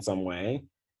different in some way,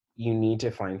 you need to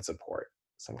find support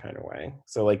some kind of way.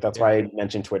 So like, that's why I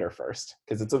mentioned Twitter first,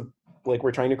 because it's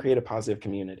we're trying to create a positive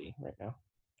community right now.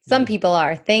 Some people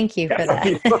are. Thank you for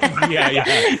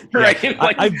that. Right.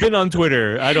 I've been on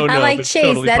Twitter. I don't know. I'm if like, it's Chase,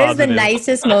 totally that is the positive.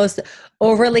 nicest, most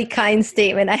overly kind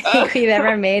statement I think we've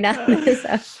ever made on this.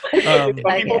 Some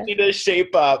people need to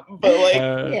shape up, but like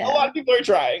a lot of people are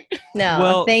trying. No,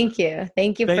 Well, thank you.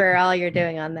 Thank you for all you're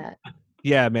doing on that.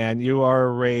 Yeah, man, you are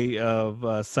a ray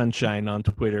of sunshine on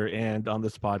Twitter and on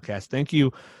this podcast. Thank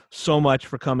you so much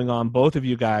for coming on, both of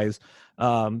you guys.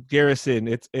 Garrison,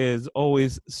 it is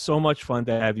always so much fun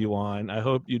to have you on. I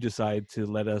hope you decide to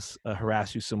let us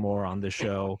harass you some more on the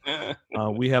show.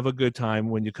 We have a good time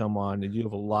when you come on, and you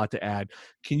have a lot to add.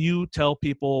 Can you tell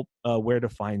people where to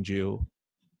find you?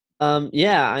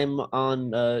 Yeah, I'm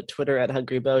on Twitter at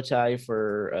Hungry Bowtie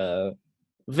for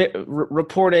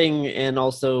reporting and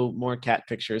also more cat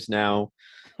pictures now.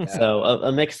 Yeah. So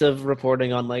a mix of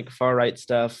reporting on like far right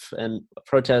stuff and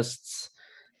protests,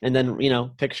 and then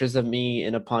pictures of me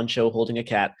in a poncho holding a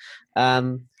cat.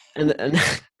 And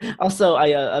also I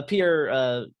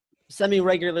appear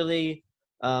semi-regularly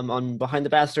on Behind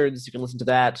the Bastards. You can listen to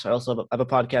that. I also have a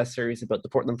podcast series about the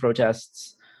Portland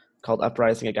protests called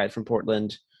Uprising: A Guide from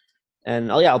Portland.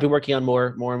 And I'll be working on more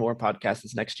and more podcasts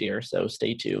this next year, so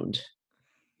stay tuned.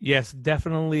 Yes,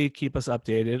 definitely keep us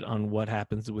updated on what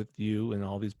happens with you and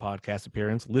all these podcast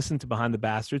appearances. Listen to Behind the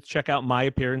Bastards. Check out my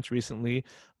appearance recently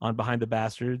on Behind the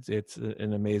Bastards. It's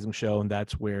an amazing show, and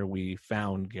that's where we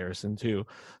found Garrison too.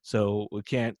 So we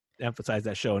can't emphasize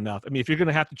that show enough. I mean, if you're going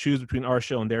to have to choose between our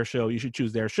show and their show, you should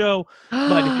choose their show.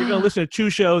 But if you're going to listen to two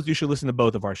shows, you should listen to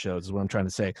both of our shows, is what I'm trying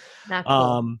to say. Not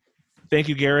cool. Thank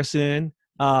you, Garrison.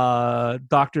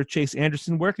 Dr. Chase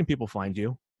Anderson, where can people find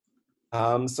you?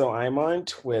 So I'm on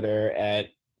Twitter at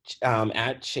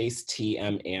Chase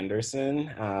TM Anderson.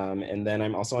 And then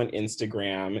I'm also on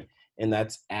Instagram, and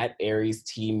that's at Aries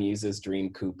T Muses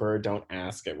Dream Cooper. Don't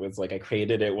ask. It was like I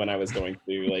created it when I was going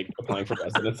through like applying for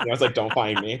residency. I was like, don't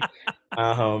find me.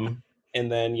 And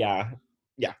then yeah,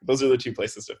 those are the two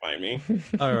places to find me.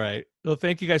 All right. Well,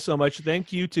 thank you guys so much.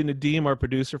 Thank you to Nadim, our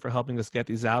producer, for helping us get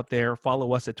these out there.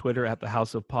 Follow us at Twitter at The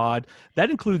House of Pod. That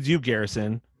includes you,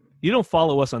 Garrison. You don't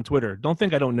follow us on Twitter. Don't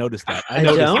think I don't notice that. I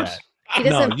notice don't? that. He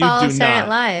doesn't follow Saturday Night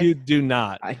Live. You do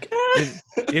not.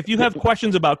 If you have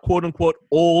questions about quote unquote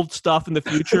old stuff in the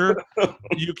future,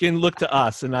 you can look to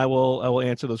us, and I will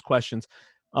answer those questions.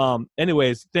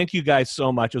 Anyways, thank you guys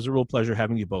so much. It was a real pleasure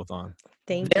having you both on.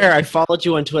 Thank you. I followed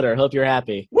you on Twitter. Hope you're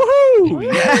happy.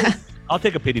 Woohoo! Yeah. I'll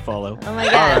take a pity follow. Oh my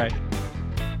God. All right.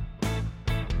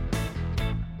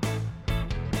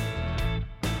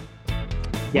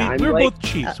 Yeah, we're both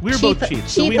chiefs. We're both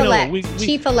chiefs. So we know.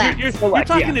 Chief elect. You're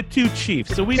talking to two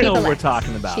chiefs, so we know what we're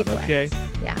talking about, okay?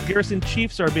 Yeah. Garrison,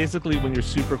 chiefs are basically when you're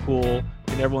super cool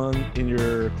and everyone in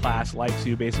your class likes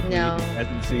you, basically. No,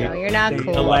 you're not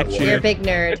cool. Elect you. You're a big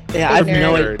nerd. Yeah, I've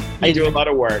no idea. I do a lot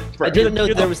of work. I didn't know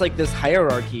there was like this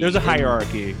hierarchy. There's a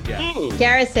hierarchy. Yeah.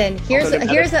 Garrison, here's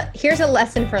a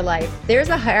lesson for life. There's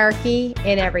a hierarchy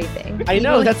in everything. I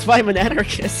know. That's why I'm an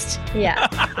anarchist. Yeah.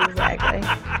 Exactly.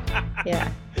 Yeah.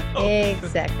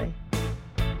 Exactly.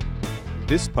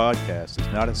 This podcast is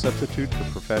not a substitute for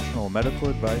professional medical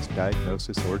advice,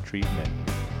 diagnosis, or treatment.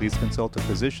 Please consult a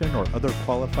physician or other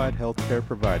qualified healthcare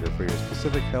provider for your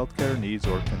specific healthcare needs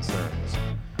or concerns.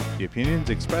 The opinions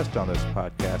expressed on this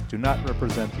podcast do not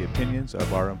represent the opinions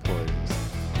of our employees.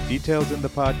 Details in the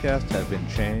podcast have been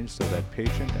changed so that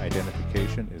patient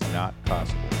identification is not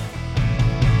possible.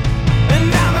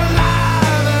 And I'm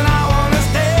alive and I want to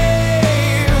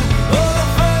stay. For the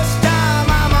first time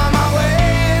I'm on my way.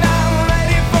 And I'm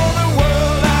ready for the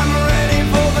world. I'm ready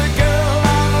for the girl.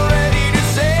 I'm ready to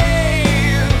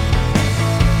save.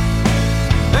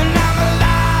 And I'm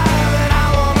alive and I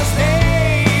want to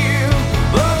stay.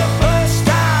 For the first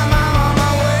time I'm on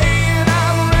my way. And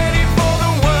I'm ready for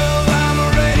the world. I'm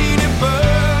ready to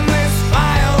burn this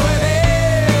fire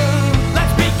within.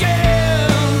 Let's begin.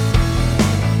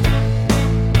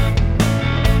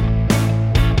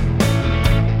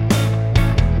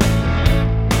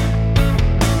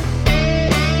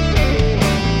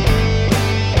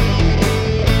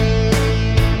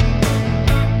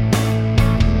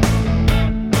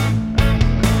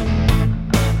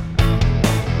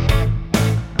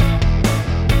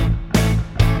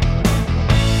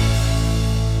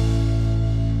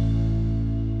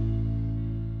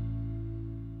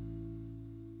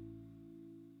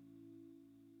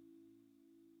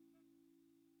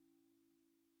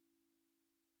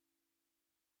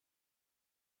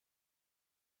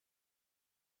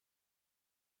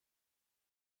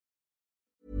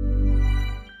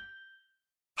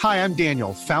 Hi, I'm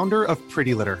Daniel, founder of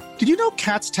Pretty Litter. Did you know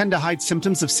cats tend to hide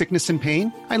symptoms of sickness and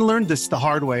pain? I learned this the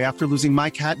hard way after losing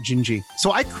my cat, Gingy.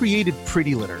 So I created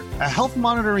Pretty Litter, a health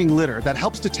monitoring litter that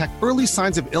helps detect early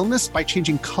signs of illness by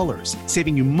changing colors,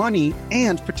 saving you money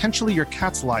and potentially your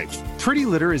cat's life. Pretty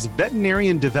Litter is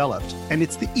veterinarian developed, and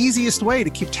it's the easiest way to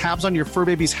keep tabs on your fur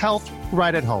baby's health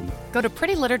right at home. Go to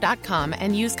prettylitter.com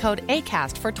and use code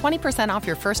ACAST for 20% off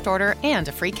your first order and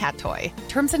a free cat toy.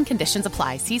 Terms and conditions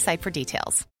apply. See site for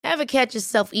details. Ever catch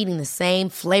yourself eating the same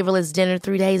flavorless dinner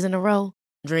 3 days in a row?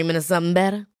 Dreaming of something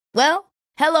better? Well,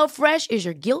 HelloFresh is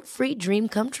your guilt-free dream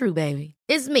come true, baby.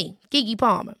 It's me, Keke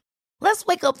Palmer. Let's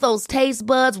wake up those taste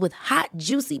buds with hot,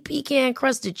 juicy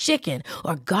pecan-crusted chicken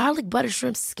or garlic butter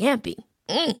shrimp scampi.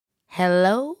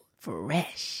 Hello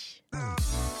Fresh.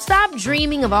 Stop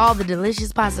dreaming of all the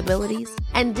delicious possibilities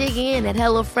and dig in at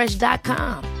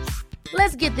HelloFresh.com.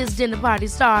 Let's get this dinner party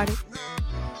started.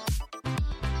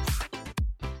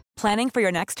 Planning for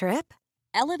your next trip?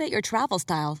 Elevate your travel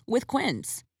style with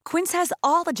Quince. Quince has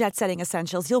all the jet-setting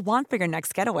essentials you'll want for your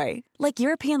next getaway, like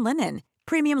European linen,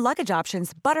 premium luggage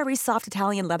options, buttery soft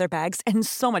Italian leather bags, and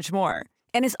so much more.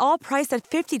 And is all priced at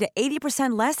 50 to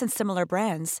 80% less than similar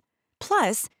brands.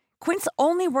 Plus, Quince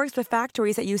only works with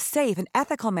factories that use safe and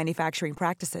ethical manufacturing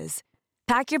practices.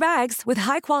 Pack your bags with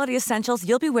high-quality essentials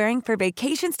you'll be wearing for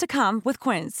vacations to come with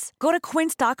Quince. Go to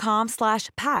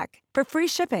quince.com/pack for free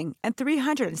shipping and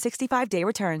 365-day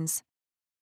returns.